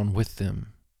down with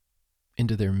them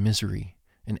into their misery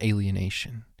and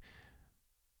alienation.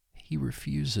 He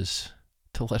refuses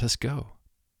to let us go.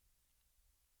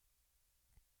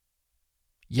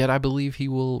 Yet I believe he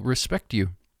will respect you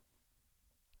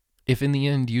if in the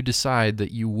end you decide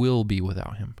that you will be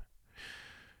without him.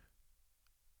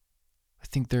 I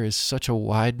think there is such a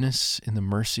wideness in the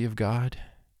mercy of God.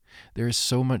 There is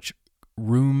so much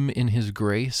room in his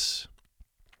grace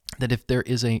that if there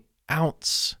is an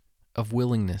ounce of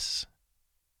willingness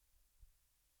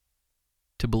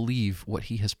to believe what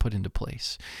he has put into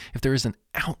place, if there is an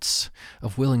ounce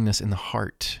of willingness in the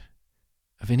heart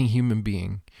of any human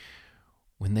being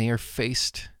when they are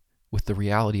faced with the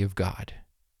reality of God,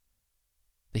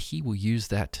 that he will use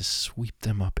that to sweep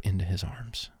them up into his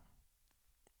arms.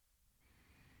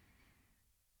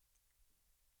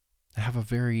 I have a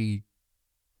very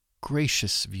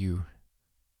gracious view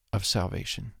of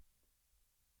salvation.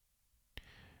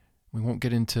 We won't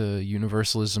get into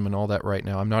universalism and all that right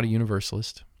now. I'm not a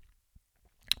universalist,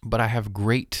 but I have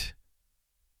great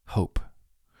hope.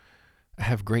 I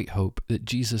have great hope that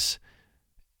Jesus,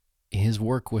 his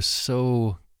work was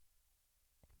so,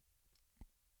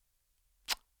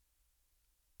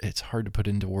 it's hard to put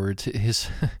into words.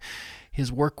 His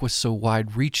work was so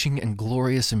wide-reaching and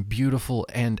glorious and beautiful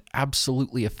and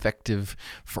absolutely effective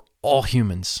for all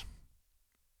humans,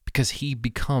 because he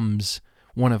becomes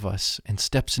one of us and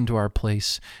steps into our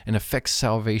place and affects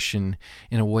salvation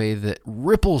in a way that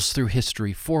ripples through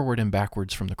history forward and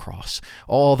backwards from the cross,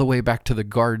 all the way back to the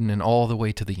garden and all the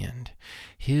way to the end.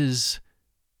 His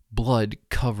blood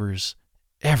covers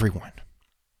everyone.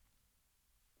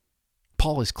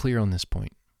 Paul is clear on this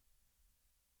point.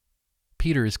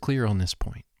 Peter is clear on this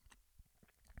point.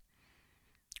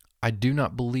 I do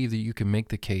not believe that you can make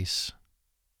the case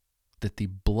that the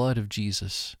blood of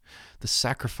Jesus, the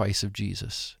sacrifice of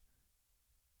Jesus,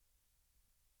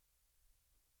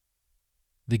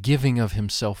 the giving of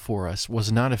himself for us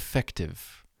was not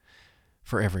effective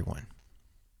for everyone.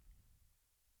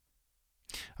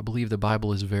 I believe the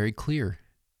Bible is very clear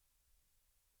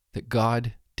that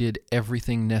God did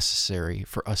everything necessary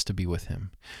for us to be with him,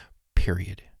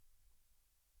 period.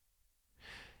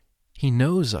 He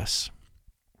knows us.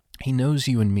 He knows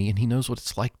you and me, and he knows what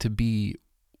it's like to be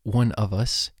one of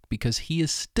us, because he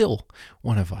is still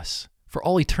one of us for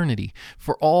all eternity,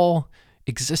 for all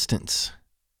existence.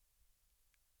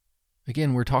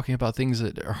 Again, we're talking about things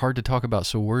that are hard to talk about,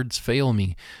 so words fail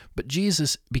me. But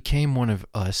Jesus became one of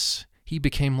us. He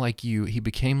became like you. He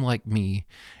became like me.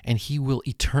 And he will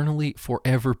eternally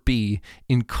forever be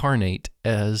incarnate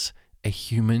as a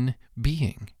human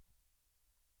being.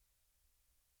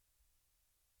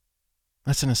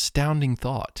 That's an astounding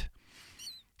thought.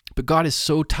 But God has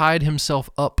so tied himself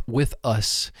up with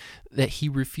us that he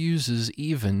refuses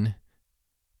even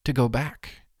to go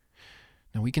back.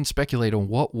 Now, we can speculate on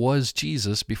what was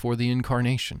Jesus before the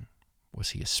incarnation. Was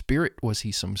he a spirit? Was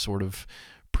he some sort of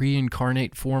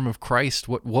pre-incarnate form of Christ?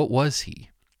 What was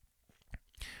he?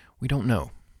 We don't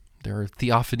know. There are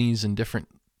theophanies and different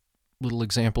little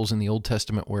examples in the Old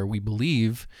Testament where we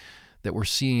believe that we're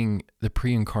seeing the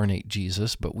pre-incarnate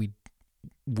Jesus, but we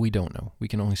don't know. We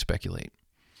can only speculate.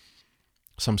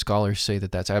 Some scholars say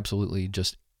that that's absolutely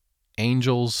just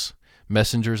angels,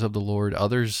 messengers of the Lord.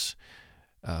 Others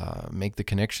make the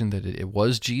connection that it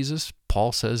was Jesus.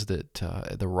 Paul says that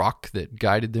the rock that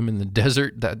guided them in the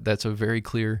desert, that's a very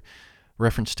clear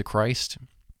reference to Christ.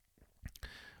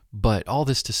 But all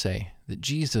this to say that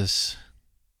Jesus,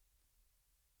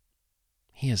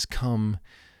 he has come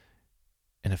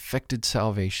and effected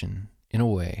salvation in a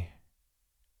way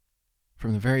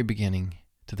from the very beginning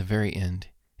to the very end.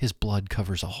 His blood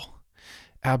covers all,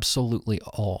 absolutely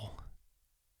all.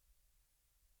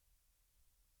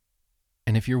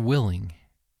 And if you're willing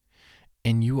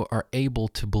and you are able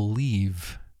to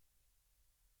believe,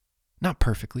 not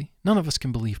perfectly, none of us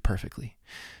can believe perfectly.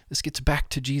 This gets back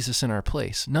to Jesus in our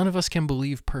place. None of us can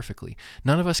believe perfectly.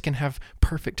 None of us can have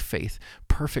perfect faith,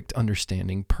 perfect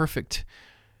understanding, perfect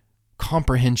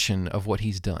comprehension of what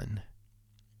he's done.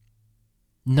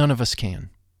 None of us can.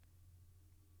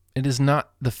 It is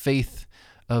not the faith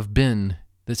of Ben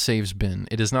that saves Ben.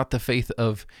 It is not the faith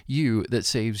of you that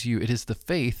saves you. It is the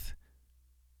faith,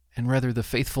 and rather the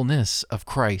faithfulness of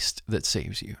Christ that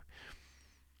saves you.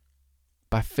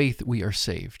 By faith we are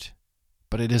saved,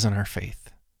 but it isn't our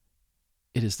faith.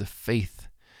 It is the faith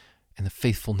and the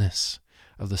faithfulness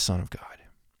of the Son of God.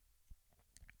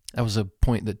 That was a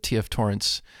point that T.F.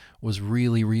 Torrance was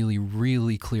really, really,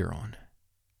 really clear on.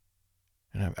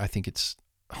 And I think it's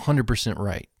 100%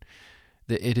 right.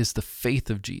 That it is the faith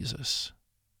of Jesus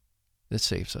that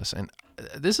saves us. And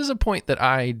this is a point that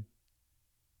I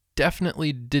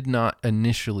definitely did not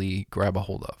initially grab a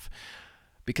hold of,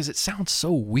 because it sounds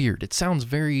so weird. It sounds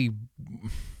very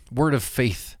word of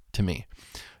faith to me.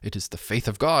 It is the faith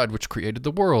of God which created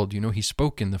the world. He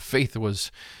spoke, and the faith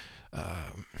was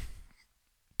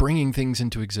bringing things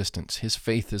into existence. His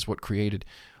faith is what created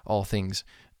all things.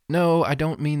 No, I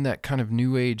don't mean that kind of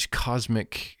new age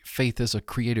cosmic faith as a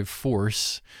creative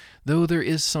force, though there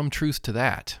is some truth to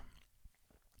that.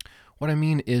 What I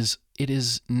mean is, it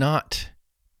is not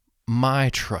my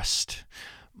trust,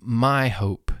 my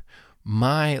hope,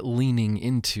 my leaning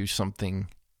into something,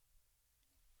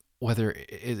 whether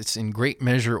it's in great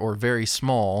measure or very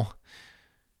small,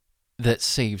 that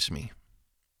saves me.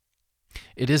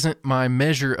 It isn't my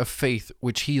measure of faith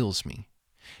which heals me.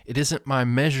 It isn't my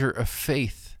measure of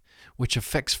faith which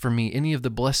affects for me any of the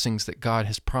blessings that God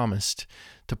has promised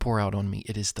to pour out on me.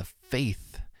 It is the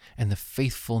faith and the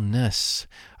faithfulness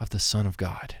of the Son of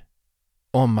God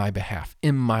on my behalf,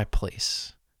 in my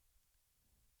place.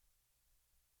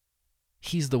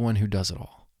 He's the one who does it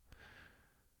all.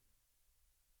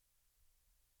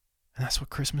 And that's what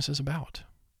Christmas is about.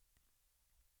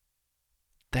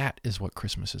 That is what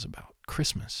Christmas is about.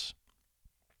 Christmas.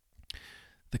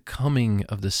 The coming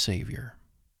of the Savior.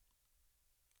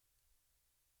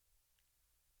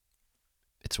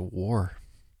 It's a war.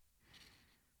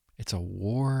 It's a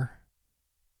war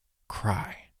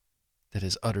cry that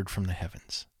is uttered from the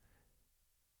heavens.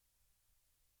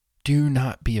 Do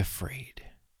not be afraid.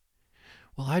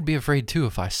 Well, I'd be afraid too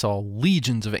if I saw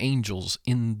legions of angels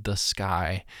in the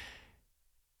sky,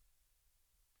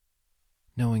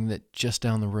 knowing that just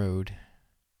down the road,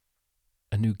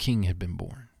 a new king had been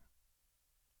born.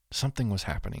 Something was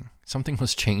happening. Something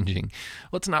was changing.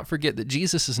 Let's not forget that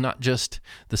Jesus is not just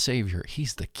the Savior.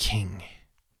 He's the King.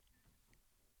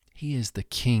 He is the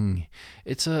King.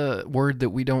 It's a word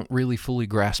that we don't really fully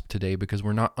grasp today because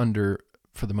we're not under,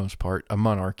 for the most part, a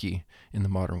monarchy in the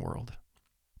modern world.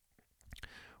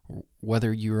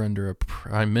 Whether you're under a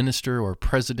prime minister or a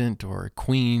president or a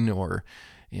queen or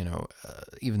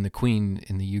even the Queen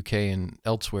in the UK and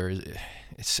elsewhere,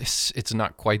 it's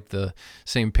not quite the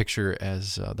same picture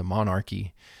as the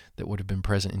monarchy that would have been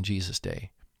present in Jesus' day.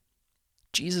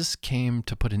 Jesus came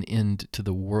to put an end to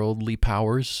the worldly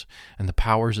powers and the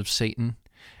powers of Satan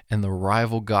and the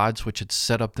rival gods which had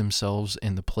set up themselves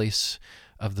in the place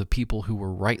of the people who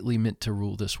were rightly meant to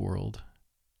rule this world.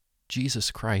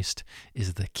 Jesus Christ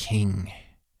is the King.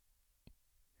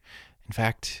 In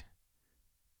fact,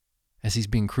 as he's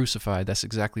being crucified, that's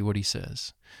exactly what he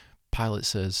says. Pilate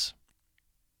says,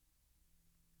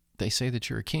 "They say that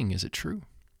you're a king. Is it true?"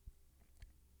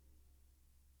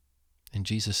 And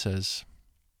Jesus says,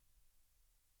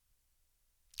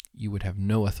 "You would have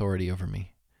no authority over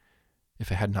me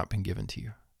if it had not been given to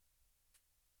you."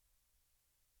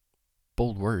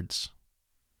 Bold words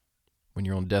when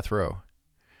you're on death row.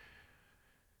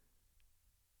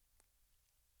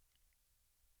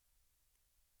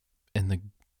 And the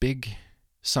big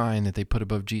sign that they put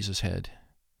above Jesus' head,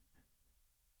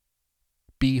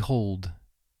 "Behold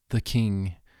the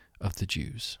King of the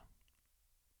Jews."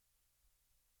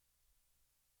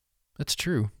 That's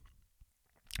true,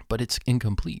 but it's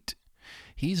incomplete.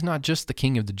 He's not just the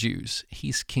King of the Jews.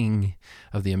 He's King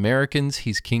of the Americans.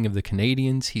 He's King of the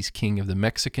Canadians. He's King of the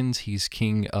Mexicans. He's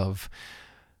King of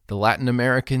the Latin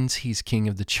Americans. He's King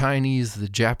of the Chinese, the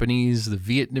Japanese, the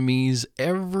Vietnamese.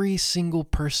 Every single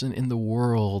person in the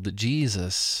world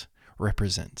Jesus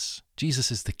represents.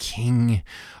 Jesus is the King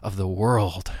of the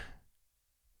world.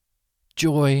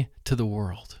 Joy to the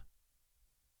world.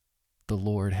 The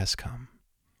Lord has come.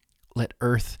 Let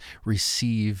earth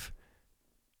receive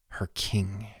her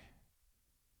King.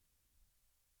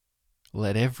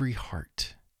 Let every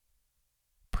heart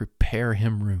prepare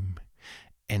him room,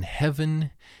 and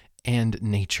heaven and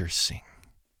nature sing.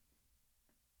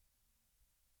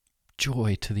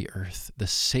 Joy to the earth, the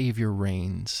Savior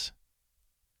reigns.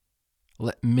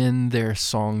 Let men their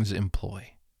songs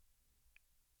employ.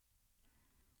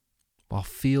 While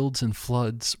fields and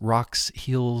floods, rocks,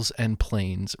 hills, and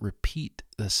plains repeat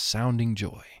the sounding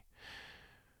joy.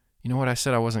 You know what? I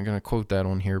said I wasn't going to quote that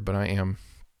on here, but I am.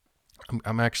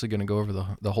 I'm actually going to go over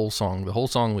the whole song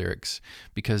lyrics,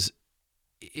 because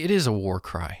it is a war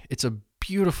cry. It's a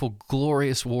beautiful,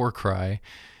 glorious war cry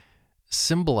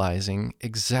symbolizing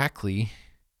exactly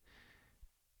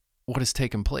what has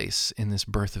taken place in this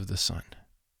birth of the Son.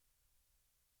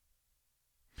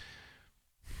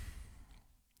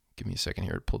 Give me a second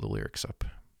here to pull the lyrics up.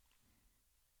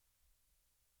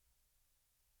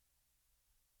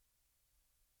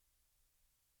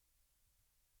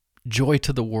 Joy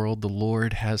to the world, the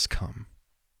Lord has come.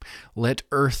 Let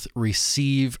earth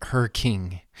receive her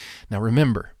King. Now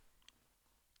remember,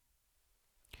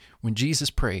 when Jesus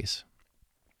prays,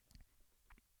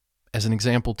 as an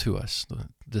example to us, the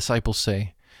disciples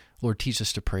say, "Lord, teach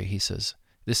us to pray." He says,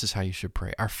 "This is how you should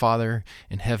pray. Our Father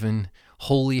in heaven,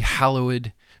 holy,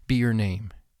 hallowed be your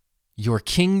name. Your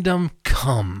kingdom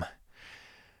come."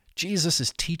 Jesus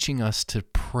is teaching us to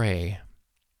pray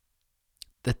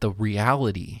that the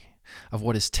reality of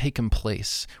what has taken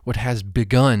place, what has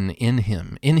begun in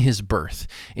him, in his birth,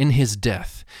 in his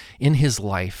death, in his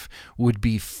life, would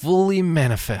be fully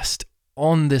manifest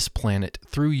on this planet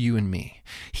through you and me.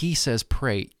 He says,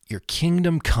 pray, your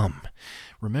kingdom come.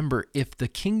 Remember, if the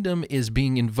kingdom is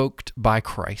being invoked by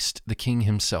Christ, the King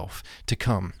himself, to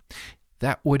come,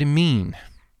 that would mean,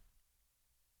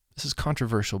 this is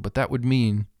controversial, but that would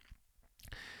mean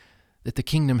that the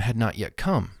kingdom had not yet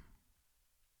come.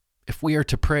 If we are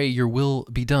to pray, your will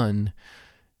be done,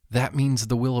 that means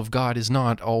the will of God is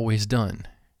not always done.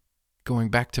 Going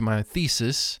back to my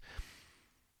thesis,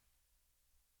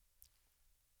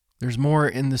 there's more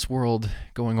in this world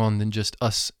going on than just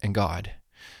us and God.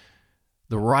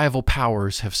 The rival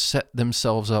powers have set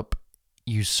themselves up,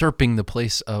 usurping the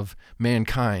place of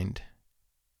mankind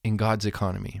in God's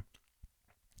economy.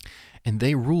 And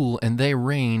they rule and they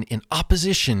reign in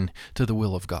opposition to the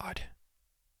will of God.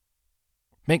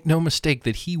 Make no mistake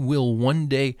that he will one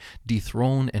day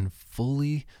dethrone and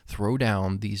fully throw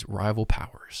down these rival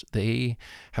powers. They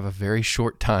have a very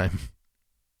short time.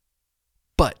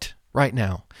 But right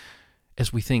now,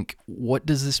 as we think, what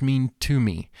does this mean to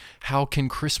me? How can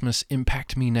Christmas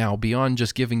impact me now beyond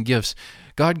just giving gifts?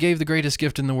 God gave the greatest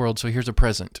gift in the world, so here's a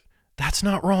present. That's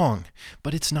not wrong,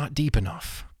 but it's not deep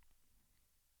enough.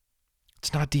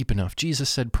 It's not deep enough. Jesus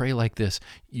said, pray like this,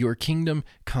 your kingdom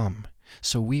come.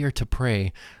 So we are to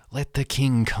pray, let the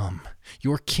King come,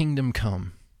 your kingdom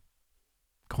come.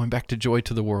 Going back to Joy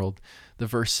to the World, the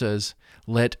verse says,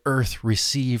 let earth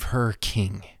receive her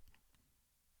King.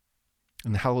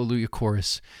 In the Hallelujah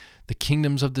chorus, the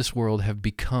kingdoms of this world have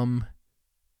become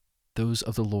those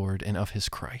of the Lord and of his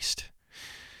Christ.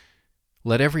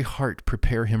 Let every heart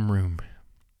prepare him room.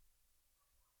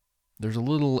 There's a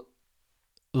little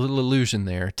allusion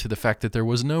there to the fact that there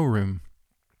was no room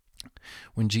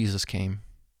when Jesus came.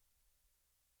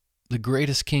 The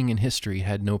greatest king in history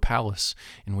had no palace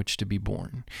in which to be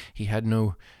born. He had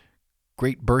no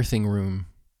great birthing room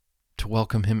to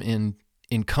welcome him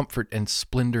in comfort and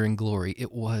splendor and glory.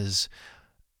 It was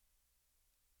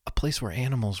a place where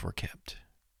animals were kept.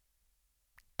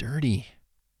 Dirty.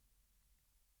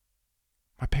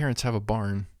 My parents have a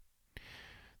barn.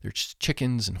 There's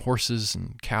chickens and horses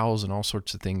and cows and all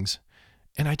sorts of things.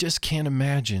 And I just can't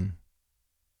imagine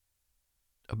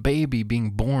a baby being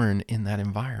born in that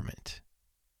environment.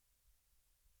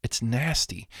 It's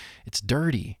nasty. It's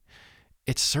dirty.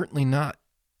 It's certainly not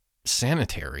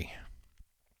sanitary.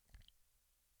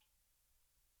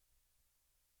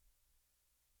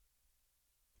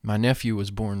 My nephew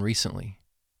was born recently,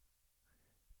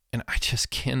 and I just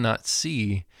cannot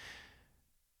see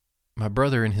my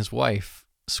brother and his wife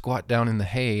squat down in the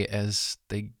hay as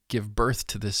they give birth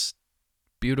to this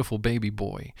beautiful baby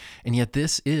boy. And yet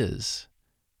this is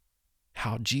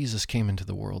how Jesus came into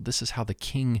the world. This is how the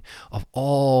King of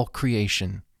all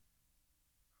creation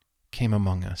came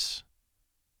among us.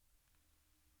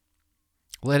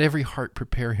 Let every heart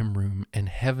prepare him room, and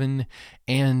heaven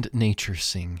and nature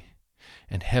sing.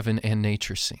 And heaven and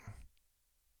nature sing.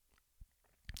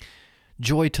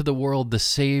 Joy to the world, the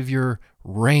Savior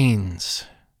reigns.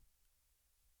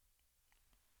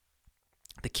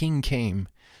 The King came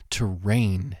to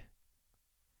reign.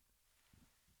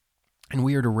 And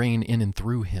we are to reign in and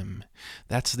through him.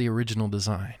 That's the original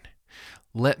design.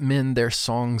 Let men their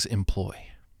songs employ.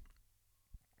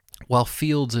 While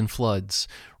fields and floods,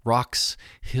 rocks,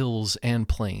 hills, and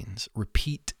plains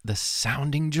repeat the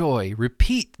sounding joy.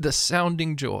 Repeat the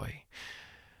sounding joy.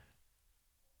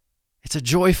 It's a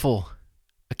joyful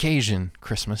occasion,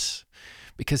 Christmas,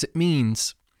 because it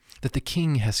means that the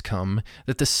King has come,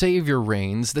 that the Savior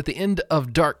reigns, that the end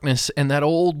of darkness and that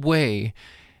old way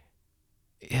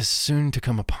is soon to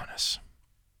come upon us.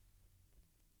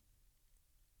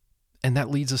 And that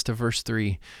leads us to verse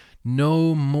 3.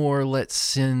 No more let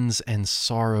sins and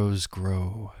sorrows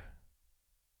grow,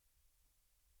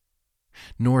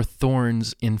 nor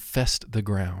thorns infest the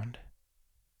ground.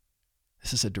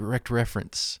 This is a direct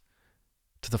reference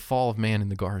to the fall of man in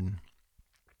the garden.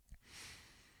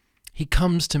 He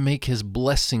comes to make his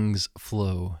blessings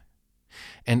flow.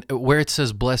 And where it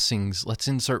says blessings, let's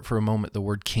insert for a moment the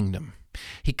word kingdom.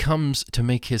 He comes to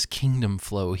make his kingdom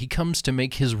flow. He comes to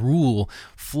make his rule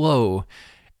flow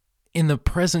in the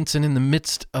presence and in the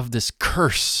midst of this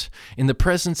curse, in the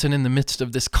presence and in the midst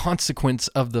of this consequence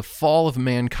of the fall of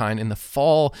mankind, in the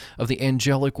fall of the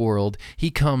angelic world. He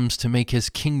comes to make his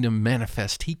kingdom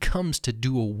manifest. He comes to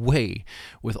do away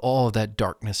with all of that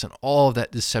darkness and all of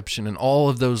that deception and all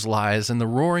of those lies. And the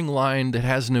roaring lion that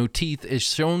has no teeth is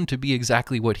shown to be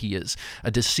exactly what he is,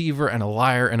 a deceiver and a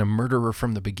liar and a murderer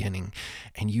from the beginning.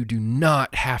 And you do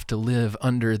not have to live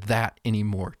under that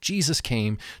anymore. Jesus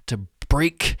came to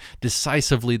break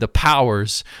decisively the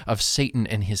powers of Satan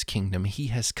and his kingdom. He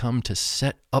has come to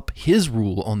set up his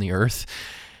rule on the earth,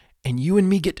 And you and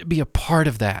me get to be a part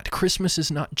of that. Christmas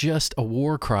is not just a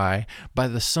war cry by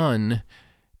the sun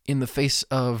in the face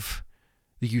of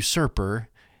the usurper.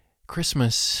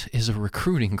 Christmas is a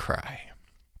recruiting cry.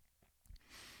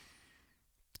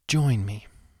 Join me.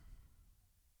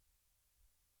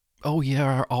 Oh,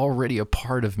 you're already a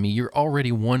part of me. You're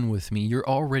already one with me. You're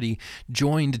already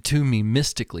joined to me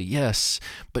mystically, yes.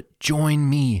 But join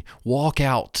me. Walk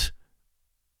out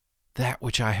that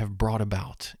which I have brought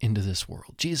about into this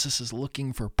world. Jesus is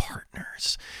looking for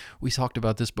partners. We talked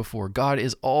about this before. God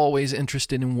is always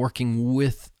interested in working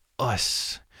with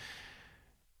us.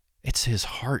 It's his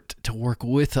heart to work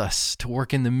with us, to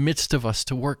work in the midst of us,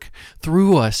 to work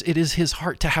through us. It is his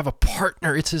heart to have a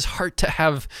partner. It's his heart to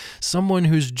have someone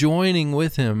who's joining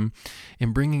with him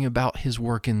in bringing about his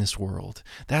work in this world.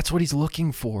 That's what he's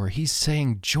looking for. He's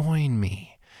saying, join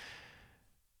me.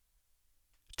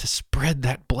 To spread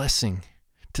that blessing,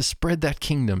 to spread that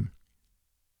kingdom.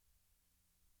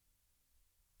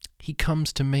 He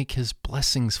comes to make his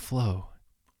blessings flow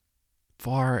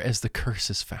far as the curse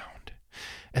is found.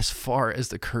 As far as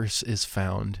the curse is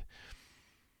found.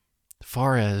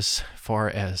 Far as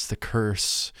the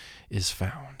curse is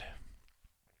found.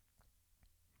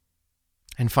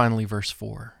 And finally, verse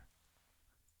 4.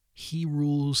 He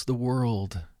rules the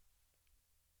world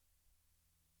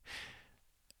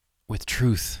with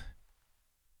truth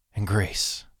and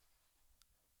grace.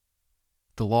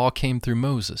 The law came through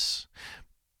Moses,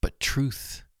 but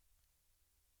truth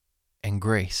and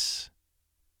grace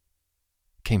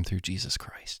came through Jesus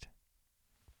Christ.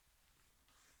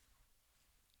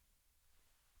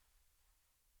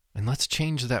 And let's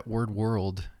change that word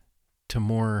world to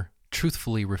more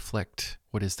truthfully reflect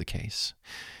what is the case.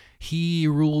 He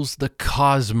rules the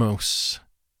cosmos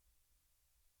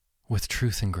with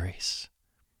truth and grace,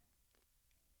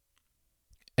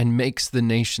 and makes the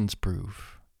nations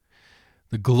prove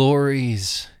the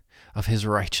glories of his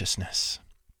righteousness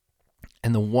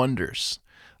and the wonders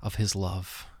of his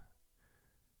love,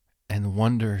 and the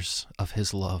wonders of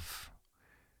his love,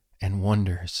 and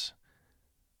wonders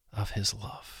of his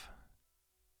love.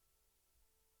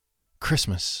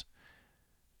 Christmas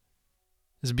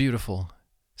is beautiful,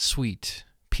 sweet,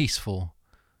 peaceful,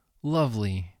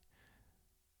 lovely,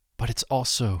 but it's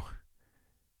also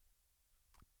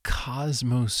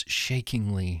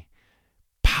cosmos-shakingly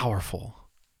powerful.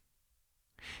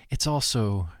 It's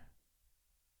also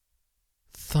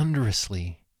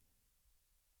thunderously,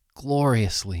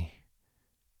 gloriously,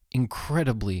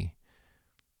 incredibly,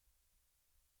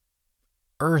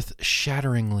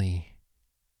 earth-shatteringly,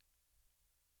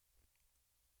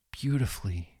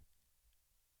 beautifully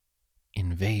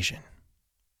invasion.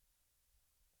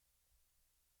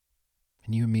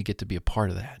 And you and me get to be a part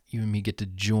of that. You and me get to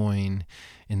join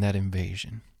in that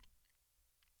invasion.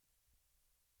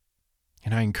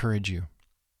 And I encourage you,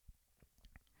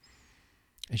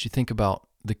 as you think about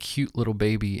the cute little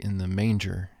baby in the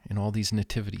manger in all these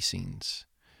nativity scenes,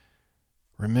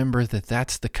 remember that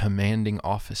that's the commanding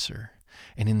officer,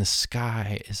 and in the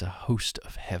sky is a host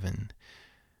of heaven.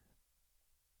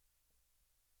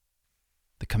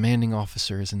 The commanding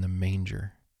officer is in the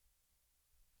manger,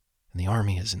 and the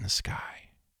army is in the sky.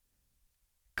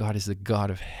 God is the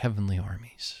God of heavenly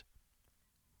armies.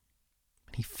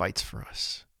 And he fights for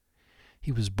us.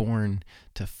 He was born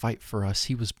to fight for us.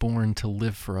 He was born to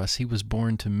live for us. He was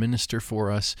born to minister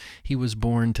for us. He was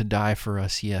born to die for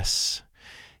us. Yes,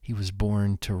 he was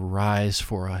born to rise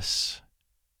for us.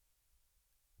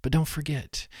 But don't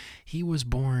forget, he was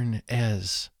born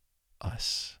as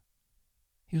us.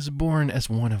 He was born as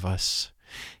one of us.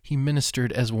 He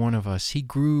ministered as one of us. He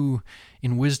grew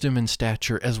in wisdom and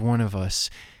stature as one of us.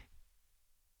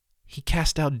 He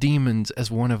cast out demons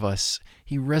as one of us.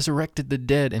 He resurrected the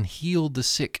dead and healed the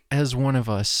sick as one of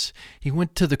us. He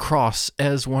went to the cross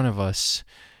as one of us.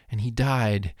 And he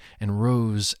died and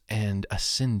rose and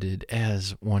ascended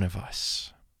as one of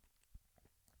us.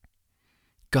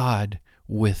 God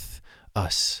with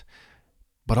us,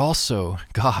 but also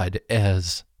God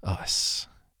as us.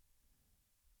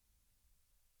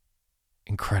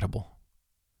 Incredible.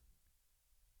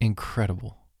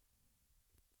 Incredible.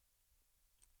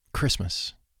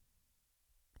 Christmas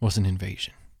was an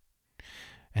invasion.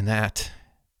 And that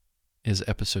is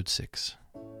episode 6.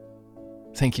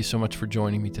 Thank you so much for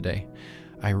joining me today.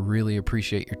 I really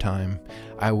appreciate your time.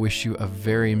 I wish you a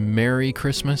very Merry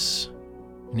Christmas.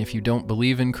 And if you don't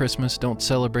believe in Christmas, don't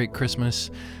celebrate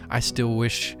Christmas, I still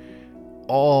wish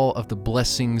all of the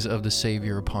blessings of the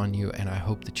Savior upon you, and I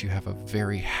hope that you have a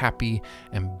very happy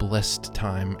and blessed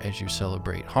time as you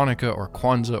celebrate Hanukkah or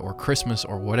Kwanzaa or Christmas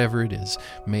or whatever it is.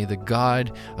 May the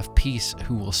God of peace,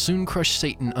 who will soon crush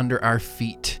Satan under our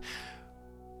feet,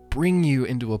 bring you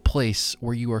into a place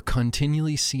where you are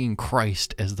continually seeing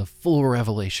Christ as the full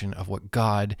revelation of what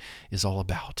God is all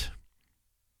about.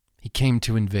 He came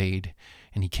to invade,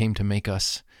 and he came to make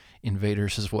us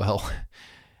invaders as well.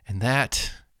 And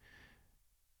that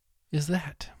is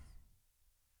that.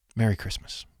 Merry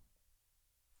Christmas.